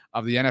 9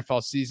 of the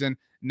NFL season.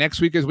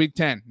 Next week is week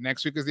 10.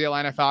 Next week is the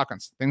Atlanta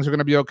Falcons. Things are going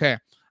to be okay.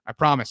 I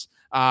promise.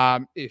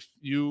 If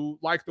you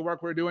like the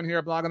work we're doing here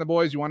at Blogging the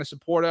Boys, you want to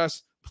support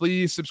us,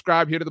 please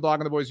subscribe here to the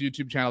Blogging the Boys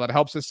YouTube channel. That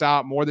helps us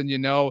out more than you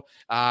know.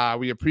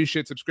 We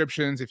appreciate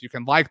subscriptions. If you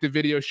can like the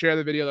video, share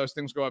the video, those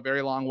things go a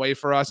very long way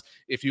for us.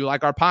 If you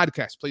like our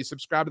podcast, please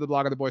subscribe to the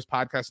Blogging the Boys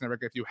podcast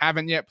network. If you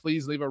haven't yet,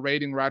 please leave a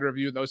rating, write a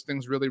review. Those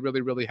things really,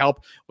 really, really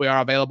help. We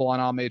are available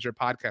on all major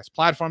podcast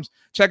platforms.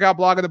 Check out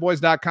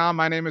bloggingtheboys.com.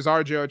 My name is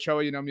RJ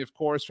Ochoa. You know me, of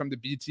course, from the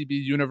BTB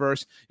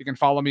universe. You can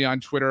follow me on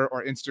Twitter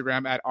or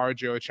Instagram at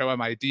RJ Ochoa.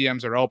 My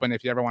DMs are open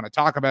if you ever want to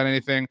talk about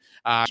anything.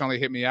 Only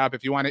hit me up.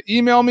 If you want to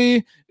email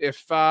me,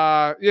 if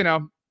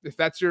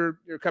that's your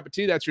cup of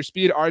tea, that's your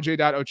speed,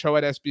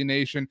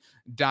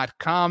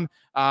 rj.ochoa@sbnation.com.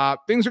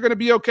 Things are going to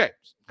be okay.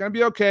 It's going to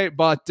be okay.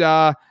 But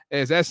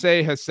as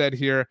SA has said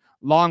here,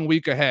 long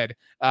week ahead.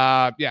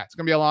 It's going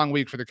to be a long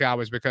week for the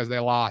Cowboys because they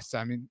lost.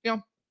 I mean,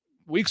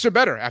 weeks are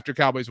better after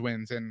Cowboys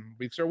wins and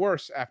weeks are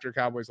worse after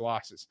Cowboys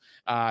losses.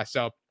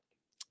 So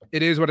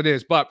it is what it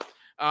is. But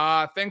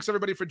thanks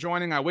everybody for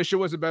joining. I wish it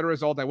was a better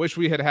result. I wish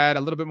we had a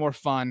little bit more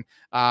fun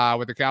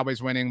with the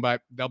Cowboys winning,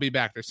 but they'll be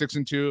back. They're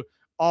 6-2.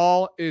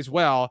 All is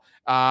well.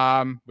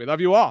 We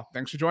love you all.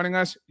 Thanks for joining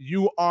us.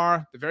 You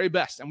are the very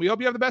best, and we hope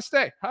you have the best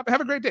day.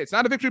 Have a great day. It's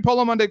not a Victory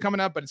Polo Monday coming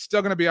up, but it's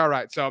still going to be all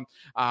right. So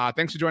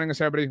thanks for joining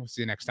us, everybody. We'll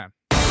see you next time.